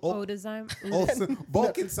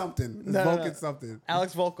Volkan something. Volkan something.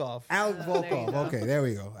 Alex Volkov. Alex There you Volkov. go. Okay, there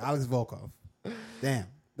we go. Alex Volkov. Damn,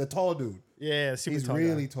 the tall dude. Yeah, super He's tall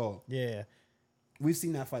really guy. tall. Yeah, We've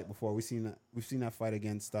seen that fight before. We've seen that fight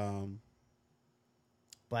against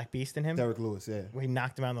Black Beast in him. Derek Lewis. Yeah, Where he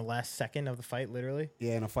knocked him out in the last second of the fight, literally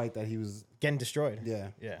yeah, in a fight that he was. getting destroyed. Yeah,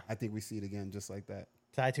 Yeah. I think we see it again, just like that.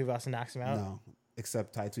 Tai Tuivasa knocks him out. No,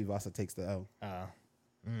 except Tai Tuivasa takes the L.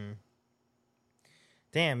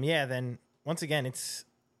 Damn. Yeah. Then once again, it's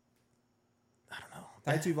I don't know.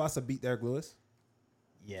 Tai Tuivasa beat Derek Lewis.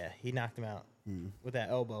 Yeah, he knocked him out with that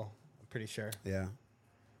elbow. I'm pretty sure. Yeah,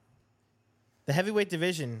 The heavyweight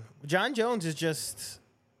division. John Jones is just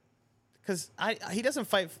because he doesn't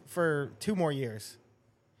fight for 2 more years.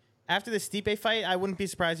 After the Stipe fight, I wouldn't be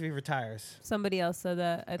surprised if he retires. Somebody else said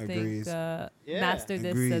that. I Agrees. think Yeah. Master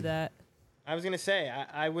this Agreed. said that. I was gonna say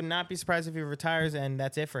I would not be surprised if he retires and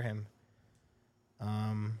that's it for him.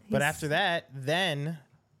 But after that, then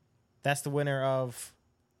that's the winner of.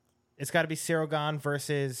 It's got to be Cyril Gane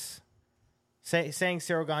versus. Saying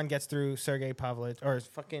Cyril Gane gets through Sergey Pavlich or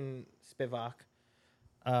fucking Spivak.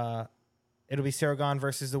 It'll be Cyril Gane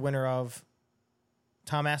versus the winner of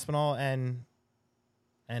Tom Aspinall and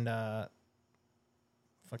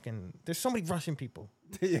fucking. There's so many Russian people.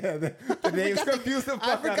 yeah. The names confused the I fuck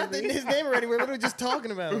out forgot of me. his name already. We're literally just talking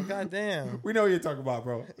about him. God damn. We know what you're talking about,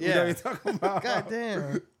 bro. We know Yeah. what you're talking about. God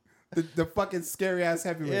damn. The fucking scary ass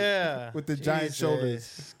heavyweight. Yeah. With the giant shoulders.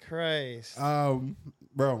 Jesus Christ.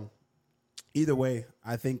 Bro. Either way,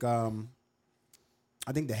 I think the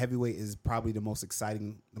heavyweight is probably the most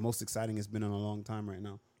exciting. The most exciting it's been in a long time right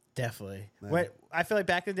now. Definitely. Man. I feel like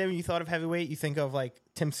back in the day when you thought of heavyweight, you think of like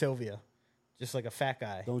Tim Sylvia. Just like a fat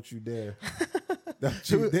guy. Don't you dare. Don't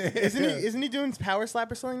you dare. Isn't he doing power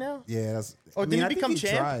slap or something now? Yeah, that's. Oh, didn't he become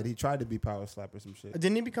champ? Tried. He tried to be power slap or some shit.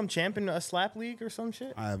 Didn't he become champ in a slap league or some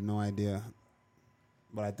shit? I have no idea.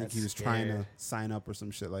 But I think That's he was trying to scary. sign up or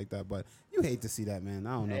some shit like that. But you hate to see that, man.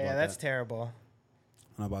 I don't know Yeah, about that's that. terrible. I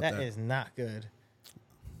don't know about That that. is not good.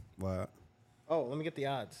 What? Oh, let me get the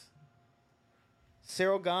odds.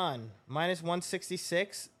 Cyril Gane,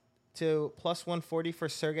 -166 to +140 for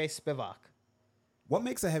Sergey Spivak. What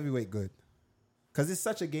makes a heavyweight good? Because it's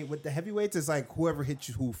such a game. With the heavyweights, it's like whoever hits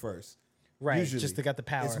you who first. Right, Usually. just to get the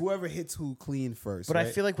power. It's whoever hits who clean first. But right?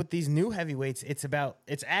 I feel like with these new heavyweights,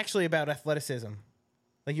 it's actually about athleticism.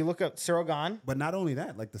 Like you look up Cyril Gane. But not only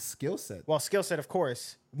that, like the skill set. Well, skill set, of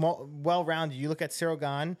course, well-rounded. You look at Cyril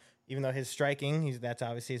Gane, even though his striking, that's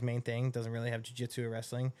obviously his main thing. Doesn't really have jiu-jitsu or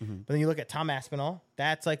wrestling. Mm-hmm. But then you look at Tom Aspinall.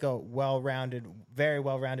 That's like a well-rounded, very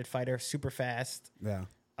well-rounded fighter, super fast. Yeah.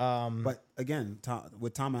 But again,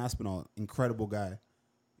 with Tom Aspinall, incredible guy,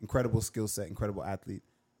 incredible skill set, incredible athlete.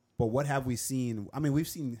 But what have we seen? I mean, we've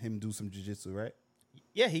seen him do some jiu-jitsu, right?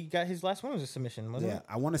 Yeah, he got his last one was a submission, wasn't it?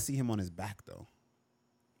 I want to see him on his back, though.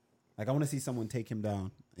 Like, I want to see someone take him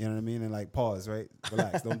down. You know what I mean? And, like, pause, right?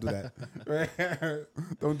 Relax. Don't do that. Right?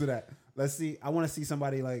 Don't do that. Let's see. I want to see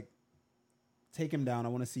somebody, like, take him down. I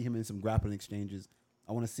want to see him in some grappling exchanges.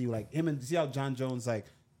 I want to see, like, him and see how John Jones, like,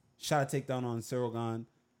 shot a takedown on Cyril Gane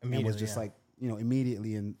and was just, like, you know,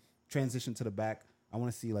 immediately and transition to the back. I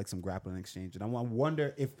want to see, like, some grappling exchange. And I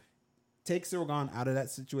wonder if take Cyril Gane out of that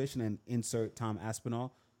situation and insert Tom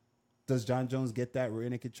Aspinall. Does John Jones get that rear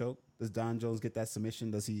naked choke? Does John Jones get that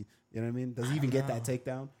submission? Does he, you know what I mean? Does he even get that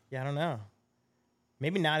takedown? Yeah, I don't know.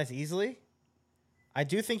 Maybe not as easily. I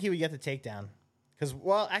do think he would get the takedown. Because,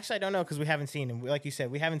 well, actually, I don't know because we haven't seen him. Like you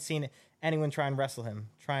said, we haven't seen anyone try and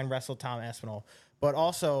wrestle Tom Aspinall. But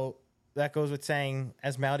also, that goes with saying,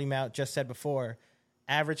 as Maldy Mout just said before,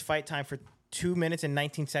 average fight time for 2 minutes and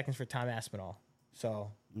 19 seconds for Tom Aspinall.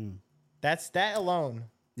 So that alone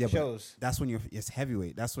shows. That's when it's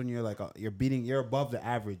heavyweight. That's when you're like you're above the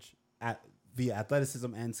average via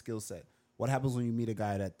athleticism and skill set. What happens when you meet a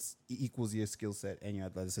guy that equals your skill set and your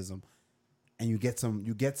athleticism, and you get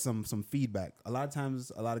some feedback? A lot of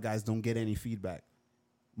times, a lot of guys don't get any feedback.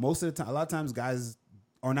 Most of the time, a lot of times, guys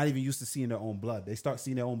are not even used to seeing their own blood. They start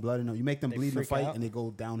seeing their own blood, and you make them bleed in the fight, and they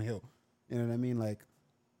go downhill. You know what I mean? Like,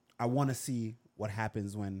 I want to see what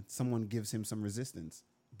happens when someone gives him some resistance.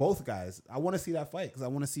 Both guys, I want to see that fight because I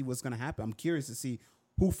want to see what's going to happen. I'm curious to see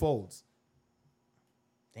who folds.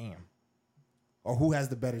 Damn. Or who has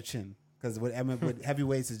the better chin. Because with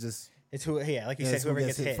heavyweights, it's just... It's who, yeah, like you said, whoever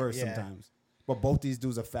gets hit first sometimes. But both these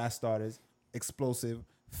dudes are fast starters, explosive,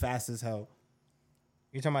 fast as hell.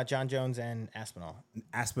 You're talking about John Jones and Aspinall.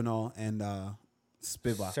 Aspinall and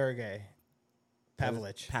Spivak. Sergey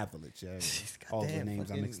Pavlich. Pavlich, yeah. All the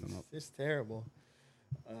names, I mixed them up. It's terrible.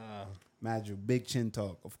 Madu, big chin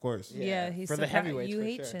talk, of course. Yeah, he's for the heavyweights. You for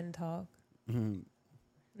hate sure. chin talk. Mm-hmm.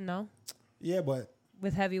 No? Yeah, but...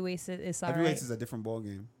 With heavyweights, it's all right. Heavyweights is a different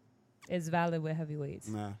ballgame. It's valid with heavyweights.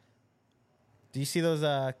 Nah. Do you see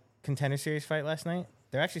those Contender Series fight last night?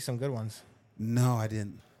 There are actually some good ones. No, I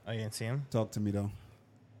didn't. Oh, you didn't see them? Talk to me, though.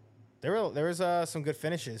 There was some good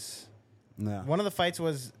finishes. Nah. One of the fights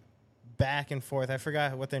was back and forth. I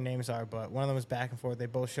forgot what their names are, but one of them was back and forth. They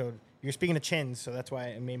both showed... You're speaking of chins, so that's why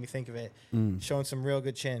it made me think of it. Showing some real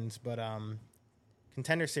good chins. But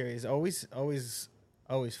Contender Series, always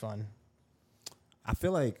fun. I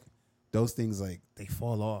feel like those things, like, they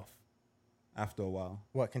fall off after a while.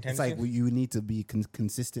 What, Contender It's like Series? you need to be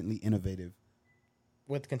consistently innovative.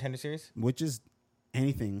 With Contender Series? Which is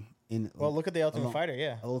anything in... Well, look at the Ultimate Fighter,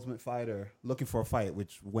 yeah. Ultimate Fighter, looking for a fight,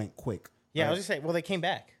 which went quick. Yeah, right? I was just saying, well, they came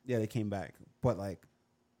back. Yeah, they came back. But, like,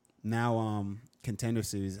 now Contender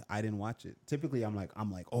Series, I didn't watch it. Typically, I'm like,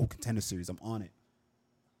 oh, Contender Series, I'm on it.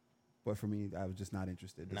 But for me, I was just not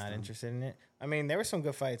interested. Not interested in it. I mean, there were some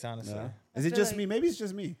good fights, honestly. Yeah. Is it just me? Maybe it's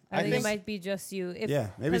just me. I think it might be just you.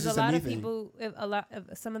 Maybe it's just a lot me of thing. people,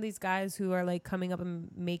 some of these guys who are like coming up and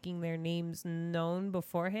making their names known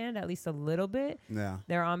beforehand, at least a little bit. Yeah,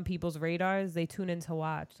 they're on people's radars. They tune in to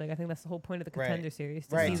watch. Like I think that's the whole point of the Contender Series.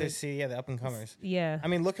 To see the up and comers. Yeah. I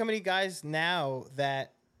mean, look how many guys now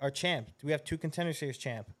that are champ. We have 2 Contender Series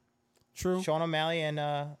champ. True. Sean O'Malley and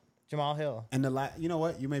Jamal Hill. And you know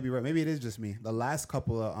what? You may be right. Maybe it is just me. The last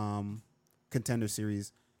couple of Contender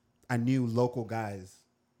Series, I knew local guys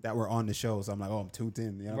that were on the show, so I'm like, oh, I'm tuned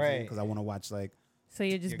in, you know what I'm saying? Because I want to watch like. So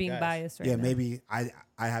you're just being biased, right? Yeah, now. Maybe I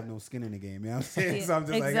have no skin in the game. You know what I'm saying? Yeah. So I'm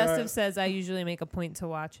just Exhaustive says I usually make a point to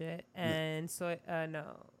watch it, and Soy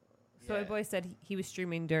Boy said he was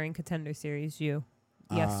streaming during Contender Series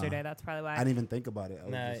yesterday. That's probably why I didn't even think about it.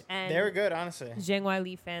 They were good, honestly. Zhang Wai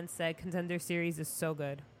Li fan said Contender Series is so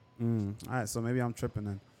good. All right, so maybe I'm tripping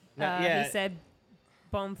then. He said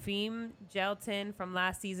Bonfim, Gelton from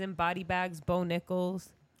last season, Body Bags, Bo Nichols.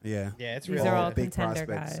 Yeah. Yeah, it's These real. are all big contender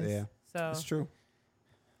prospects. guys. Yeah. So it's true.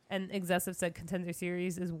 And Excessive said Contender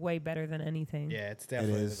Series is way better than anything. Yeah, it's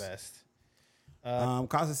definitely the best.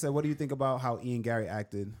 Costa said, what do you think about how Ian Gary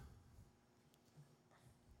acted?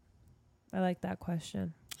 I like that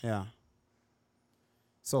question. Yeah.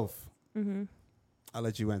 Soph, I'll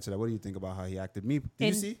let you answer that. What do you think about how he acted? Did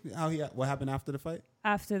you see what happened after the fight?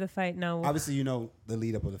 After the fight, no. Obviously, you know the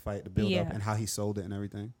lead up of the fight, the build up, and how he sold it and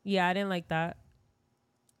everything. Yeah, I didn't like that.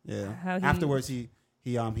 Yeah. Afterwards, he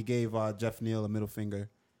gave Jeff Neal a middle finger.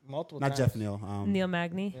 Multiple Not times. Jeff Neal. Neil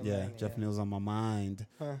Magny. Jeff Neal's on my mind.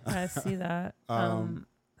 Huh. I see that.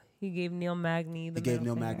 He gave Neil Magny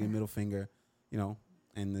middle finger, you know,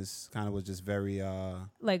 and this kind of was just very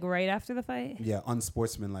like right after the fight. Yeah,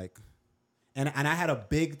 unsportsmanlike. And I had a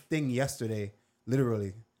big thing yesterday,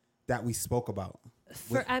 literally, that we spoke about.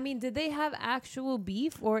 Did they have actual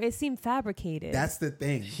beef or it seemed fabricated? That's the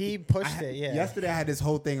thing. He pushed it, yeah. Yesterday I had this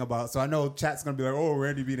whole thing about, so I know chat's going to be like, oh,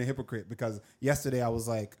 Randy being a hypocrite, because yesterday I was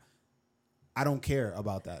like, I don't care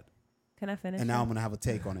about that. Can I finish? And now I'm going to have a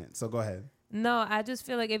take on it. So go ahead. No, I just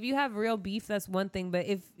feel like if you have real beef, that's one thing. But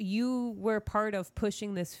if you were part of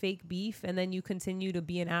pushing this fake beef and then you continue to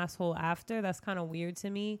be an asshole after, that's kind of weird to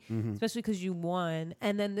me, especially because you won.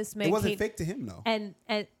 And then this man, it wasn't fake to him though. And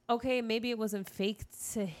okay, maybe it wasn't fake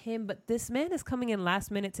to him, but this man is coming in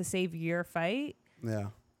last minute to save your fight. Yeah,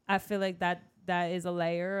 I feel like that is a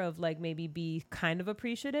layer of like maybe be kind of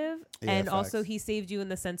appreciative. Yeah, and facts. also he saved you in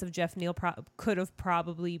the sense of Jeff Neal could have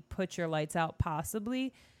probably put your lights out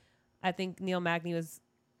possibly. I think Neil Magny was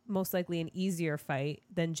most likely an easier fight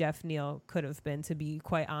than Jeff Neal could have been, to be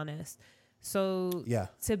quite honest. So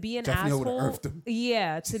to be an Jeff Neal asshole, to be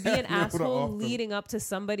an asshole leading up to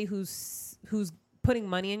somebody who's putting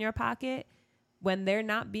money in your pocket when they're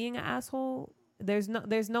not being an asshole. There's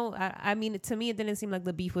no. I mean, to me, it didn't seem like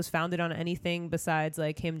the beef was founded on anything besides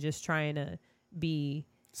like him just trying to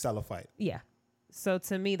sell a fight. Yeah. So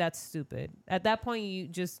to me, that's stupid. At that point, you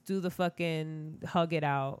just do the fucking hug it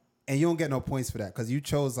out. And you don't get no points for that because you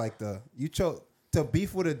chose to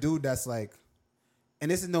beef with a dude that's like, and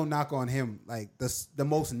this is no knock on him, like the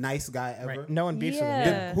most nice guy ever. Right. No one beefs with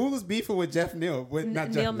him. Who was beefing with Jeff Neal? With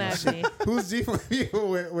not Neil Jeff Magny. Who's beefing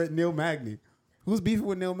with Neil Magny? Who's beefing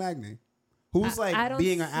with Neil Magny? Who's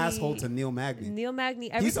being an asshole to Neil Magny? Neil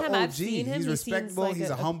Magny. Every he's time an OG. I've seen him, he's respectable. Like he's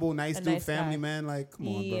a humble, nice dude, family guy. man. Like, come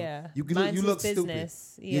on, yeah. bro. You look stupid.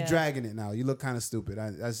 Yeah. You're dragging it now. You look kind of stupid.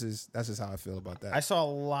 That's just how I feel about that. I saw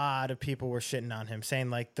a lot of people were shitting on him, saying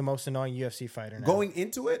like the most annoying UFC fighter now. Going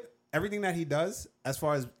into it, everything that he does, as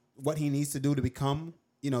far as what he needs to do to become,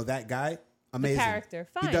 that guy. Amazing. The character.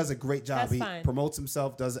 Fine. He does a great job. That's he fine. promotes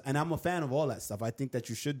himself, and I'm a fan of all that stuff. I think that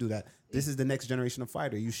you should do that. This is the next generation of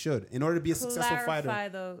fighter. You should. In order to be a successful fighter,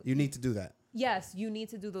 though, you need to do that. Yes, you need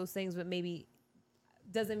to do those things, but maybe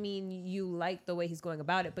doesn't mean you like the way he's going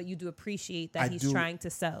about it, but you do appreciate that he's trying to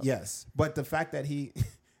sell. Yes. But the fact that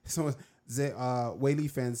Whaley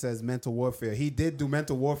fan says mental warfare. He did do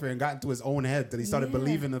mental warfare and got into his own head that he started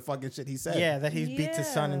believing the fucking shit he said. Yeah, that he beats his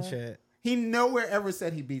son and shit. He nowhere ever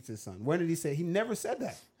said he beats his son. When did he say? He never said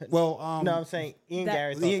that. Well, no, I'm saying Ian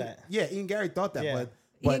Gary thought that. Yeah, Ian Gary thought that, Yeah.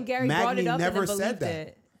 but Ian Gary Magny brought it up never and then said believed that.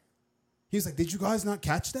 it. He was like, "Did you guys not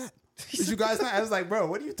catch that? Did you guys not?" I was like,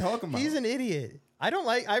 "Bro, what are you talking about?" He's an idiot. I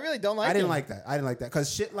really don't like I didn't him. like that. I didn't like that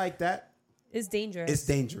because shit like that is dangerous. It's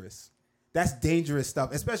dangerous. That's dangerous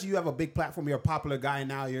stuff. Especially you have a big platform. You're a popular guy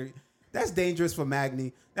now. That's dangerous for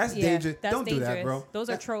Magny. That's dangerous. Don't do that, bro. Those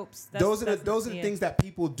are tropes. Those are the things that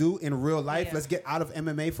people do in real life. Yeah. Let's get out of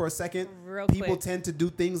MMA for a second. People quick. tend to do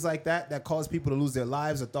things like that cause people to lose their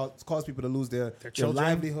lives or cause people to lose their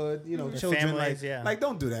livelihood. their children. families, like,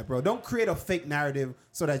 don't do that, bro. Don't create a fake narrative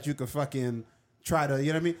so that you can fucking try to,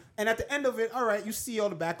 you know what I mean? And at the end of it, all right, you see all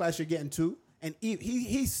the backlash you're getting too, and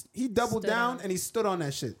he doubled down and he stood on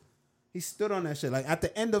that shit. He stood on that shit. Like, at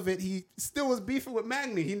the end of it, he still was beefing with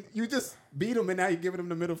Magny. You just beat him, and now you're giving him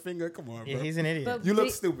the middle finger. Come on, bro. Yeah, he's an idiot. But you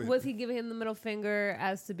look stupid. Was he giving him the middle finger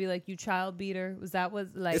as to be like, you child beater? Was that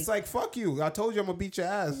like... It's like, fuck you. I told you I'm going to beat your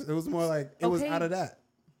ass. It was more like, it was out of that.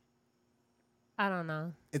 I don't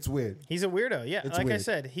know. It's weird. He's a weirdo. Yeah, it's like weird. I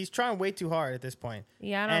said, he's trying way too hard at this point.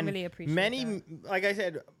 Yeah, I don't really appreciate that. Like I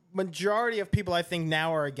said, majority of people I think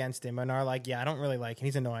now are against him and are like, yeah, I don't really like him.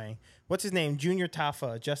 He's annoying. What's his name? Junior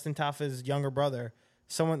Tafa, Justin Tafa's younger brother.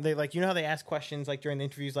 Someone they like, you know how they ask questions like during the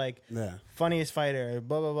interviews, like funniest fighter,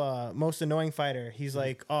 blah blah blah, most annoying fighter. He's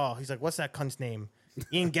like, what's that cunt's name?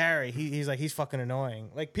 Ian Gary. He's like, he's fucking annoying.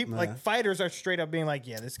 Like people, like fighters are straight up being like,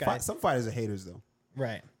 yeah, this guy. Some fighters are haters though.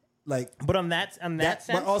 Right. Like, but on that sense,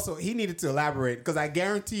 but also he needed to elaborate because I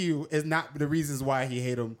guarantee you it's not the reasons why he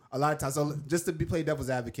hate him a lot of times. So just to play devil's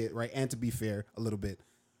advocate, right, and to be fair a little bit,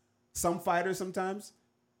 some fighters sometimes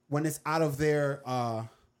when it's out of their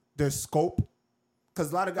scope,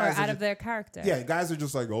 because a lot of guys are out of their character. Yeah, guys are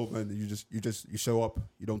just like, oh man, you show up,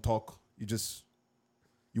 you don't talk,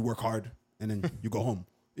 you work hard, and then you go home,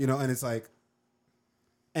 and it's like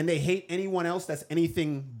and they hate anyone else that's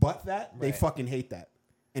anything but that, they Right. fucking hate that.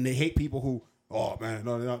 And they hate people who, oh man,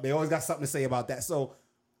 no. They always got something to say about that. So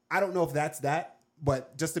I don't know if that's that,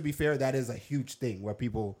 but just to be fair, that is a huge thing where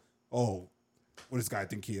people, oh, what does this guy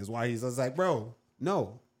think he is? Why he's I was like, bro,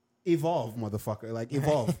 no. Evolve, motherfucker. Like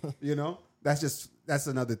evolve. You know? That's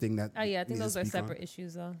another thing that Oh yeah, I think needs those to are speak on. separate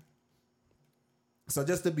issues though. So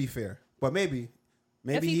just to be fair. But maybe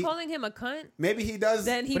If he's calling him a cunt, maybe he does.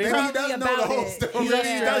 then he maybe probably does know about the whole it. story. He's Maybe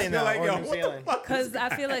he does Australian feel though, like, or yo, New what the Zealand. fuck? because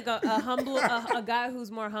I feel like a guy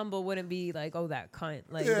who's more humble wouldn't be like, oh, that cunt.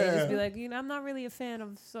 Like they just be like, I'm not really a fan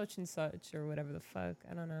of such and such or whatever the fuck.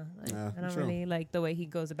 I don't know. Like, Yeah, I don't true. really like the way he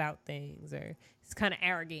goes about things, or he's kind of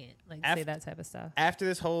arrogant, like say that type of stuff. After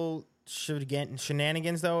this whole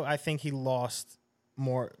shenanigans, though, I think he lost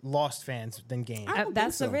fans than gained. I don't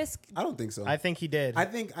That's think the so. risk. I don't think so. I think he did. I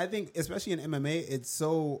think especially in MMA, it's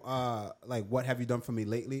so like, what have you done for me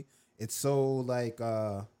lately? It's so like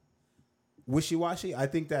wishy-washy. I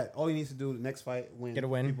think that all he needs to do the next fight, Get a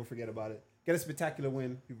win. people forget about it. Get a spectacular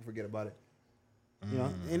win, people forget about it. You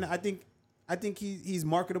know, and I think he's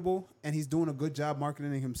marketable and he's doing a good job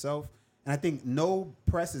marketing himself. And I think no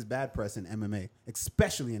press is bad press in MMA,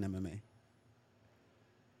 especially in MMA.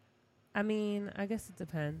 I mean, I guess it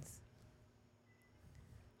depends.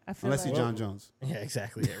 I feel Unless like, you're John Jones. Yeah,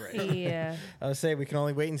 exactly. Yeah, right. yeah. I would say we can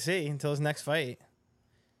only wait and see until his next fight.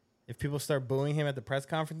 If people start booing him at the press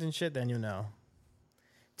conference and shit, then you'll know.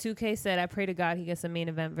 2K said, I pray to God he gets a main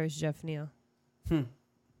event versus Jeff Neal. That'd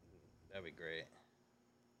be great.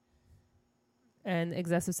 And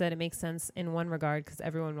Excessive said it makes sense in one regard because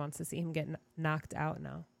everyone wants to see him get knocked out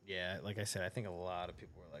now. Yeah, like I said, I think a lot of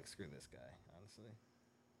people were like, screw this guy, honestly.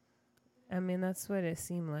 I mean, that's what it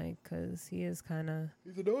seemed like because he is kind of...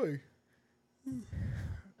 He's annoying.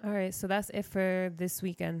 All right, so that's it for this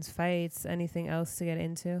weekend's fights. Anything else to get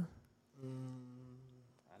into?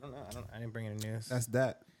 I don't know. I didn't bring any news. That's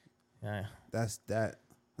that. Yeah. That's that.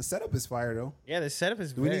 The setup is fire though. Yeah, the setup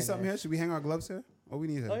is Do we very need something nice. here? Should we hang our gloves here? Oh, we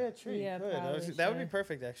need it. Oh, yeah, tree. Yeah, Good. probably That would be should.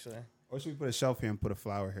 perfect, actually. Or should we put a shelf here and put a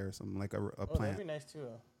flower here or something like a Oh, that'd plant? be nice, too.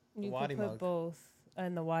 The You Wadi could put mug. both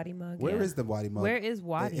in the Wadi mug. Where yeah. is the Wadi mug? Where is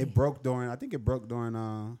Wadi? It broke during. I think it broke during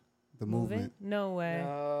the movement. No way.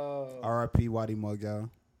 No. R.I.P. Wadi mug, y'all.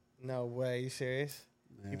 No way. You serious?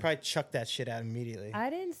 Yeah. You probably chucked that shit out immediately. I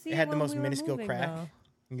didn't see It had the when most we were minuscule moving, crack. though.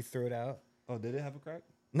 You threw it out. Oh, did it have a crack?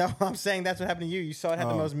 No, I'm saying that's what happened to you. You saw it had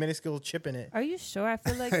the Oh. most minuscule chip in it. Are you sure? I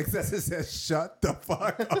feel like Excessive says, "Shut the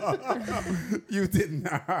fuck up." You did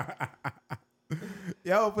not.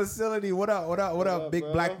 Yo, facility. What up? What up? What up? up, Big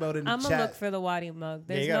bro? black belt in the I'm chat. gonna look for the Wadi mug.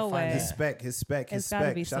 There's you gotta no find way. that. His spec. His spec. His It's gotta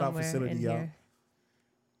spec. be Shout out somewhere facility, in y'all. here.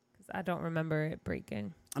 Because I don't remember it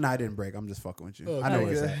breaking. No, I didn't break. I'm just fucking with you. Oh, I know okay.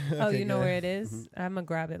 where it's at. Oh, Okay, you know good. where it is? I'm gonna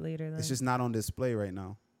grab it later then. It's just not on display right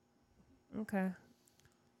now. Okay.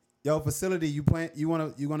 Yo, facility, you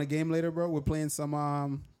gonna game later, bro? We're playing some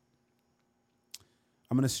I'm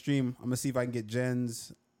gonna stream. I'm gonna see if I can get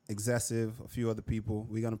Jens, Excessive, a few other people.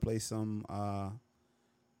 We're gonna play some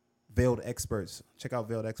Veiled Experts. Check out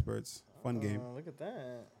Veiled Experts. Fun game. Look at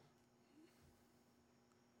that.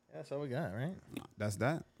 Yeah, that's all we got, right? That's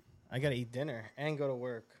that. I gotta eat dinner and go to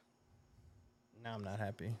work. Now I'm not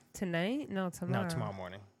happy. Tonight? No, tomorrow. No, tomorrow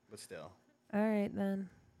morning, but still. All right then.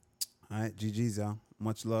 All right, GG's, y'all.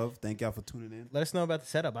 Much love. Thank y'all for tuning in. Let us know about the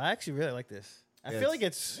setup. I actually really like this. I Yeah, feel like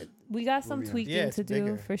it's We got some Moving on. tweaking Yeah, it's to do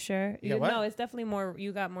bigger. for sure. You got what? No, it's definitely more.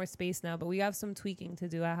 You got more space now, but we have some tweaking to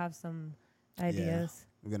do. I have some ideas,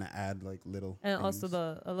 We're gonna add like little and also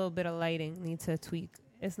things. a little bit of lighting need to tweak.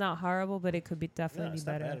 It's not horrible, but it could be definitely it's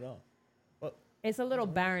be not better. bad at all. It's a little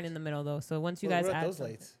barren in the middle though. So once you What guys about add those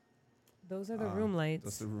something- lights, those are the room lights.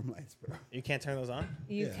 That's the room lights, bro. you can't turn those on.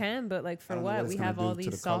 You Yeah. can, but like I for don't know what what? it's We gonna have all do to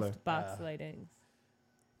these the color. soft box lightings.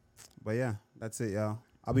 But yeah, that's it, y'all.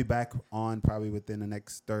 I'll be back on probably within the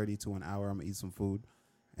next 30 to an hour. I'm gonna eat some food,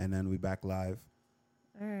 and then we back live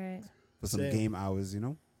All right. for some Sick. game hours. You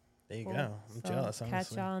know. There you Cool. go. I'm So jealous. Catch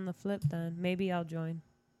Honestly. y'all on the flip then. Maybe I'll join.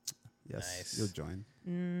 Yes, Nice. you'll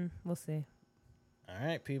join. We'll see. All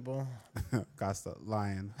right, people. Costa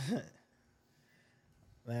Lion.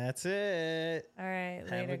 That's it. All right.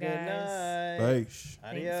 Have Later, a good guys. night. Bye. Thanks for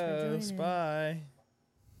Adios. joining. Bye.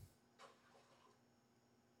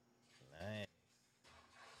 Nice.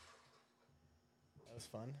 That was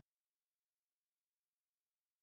fun.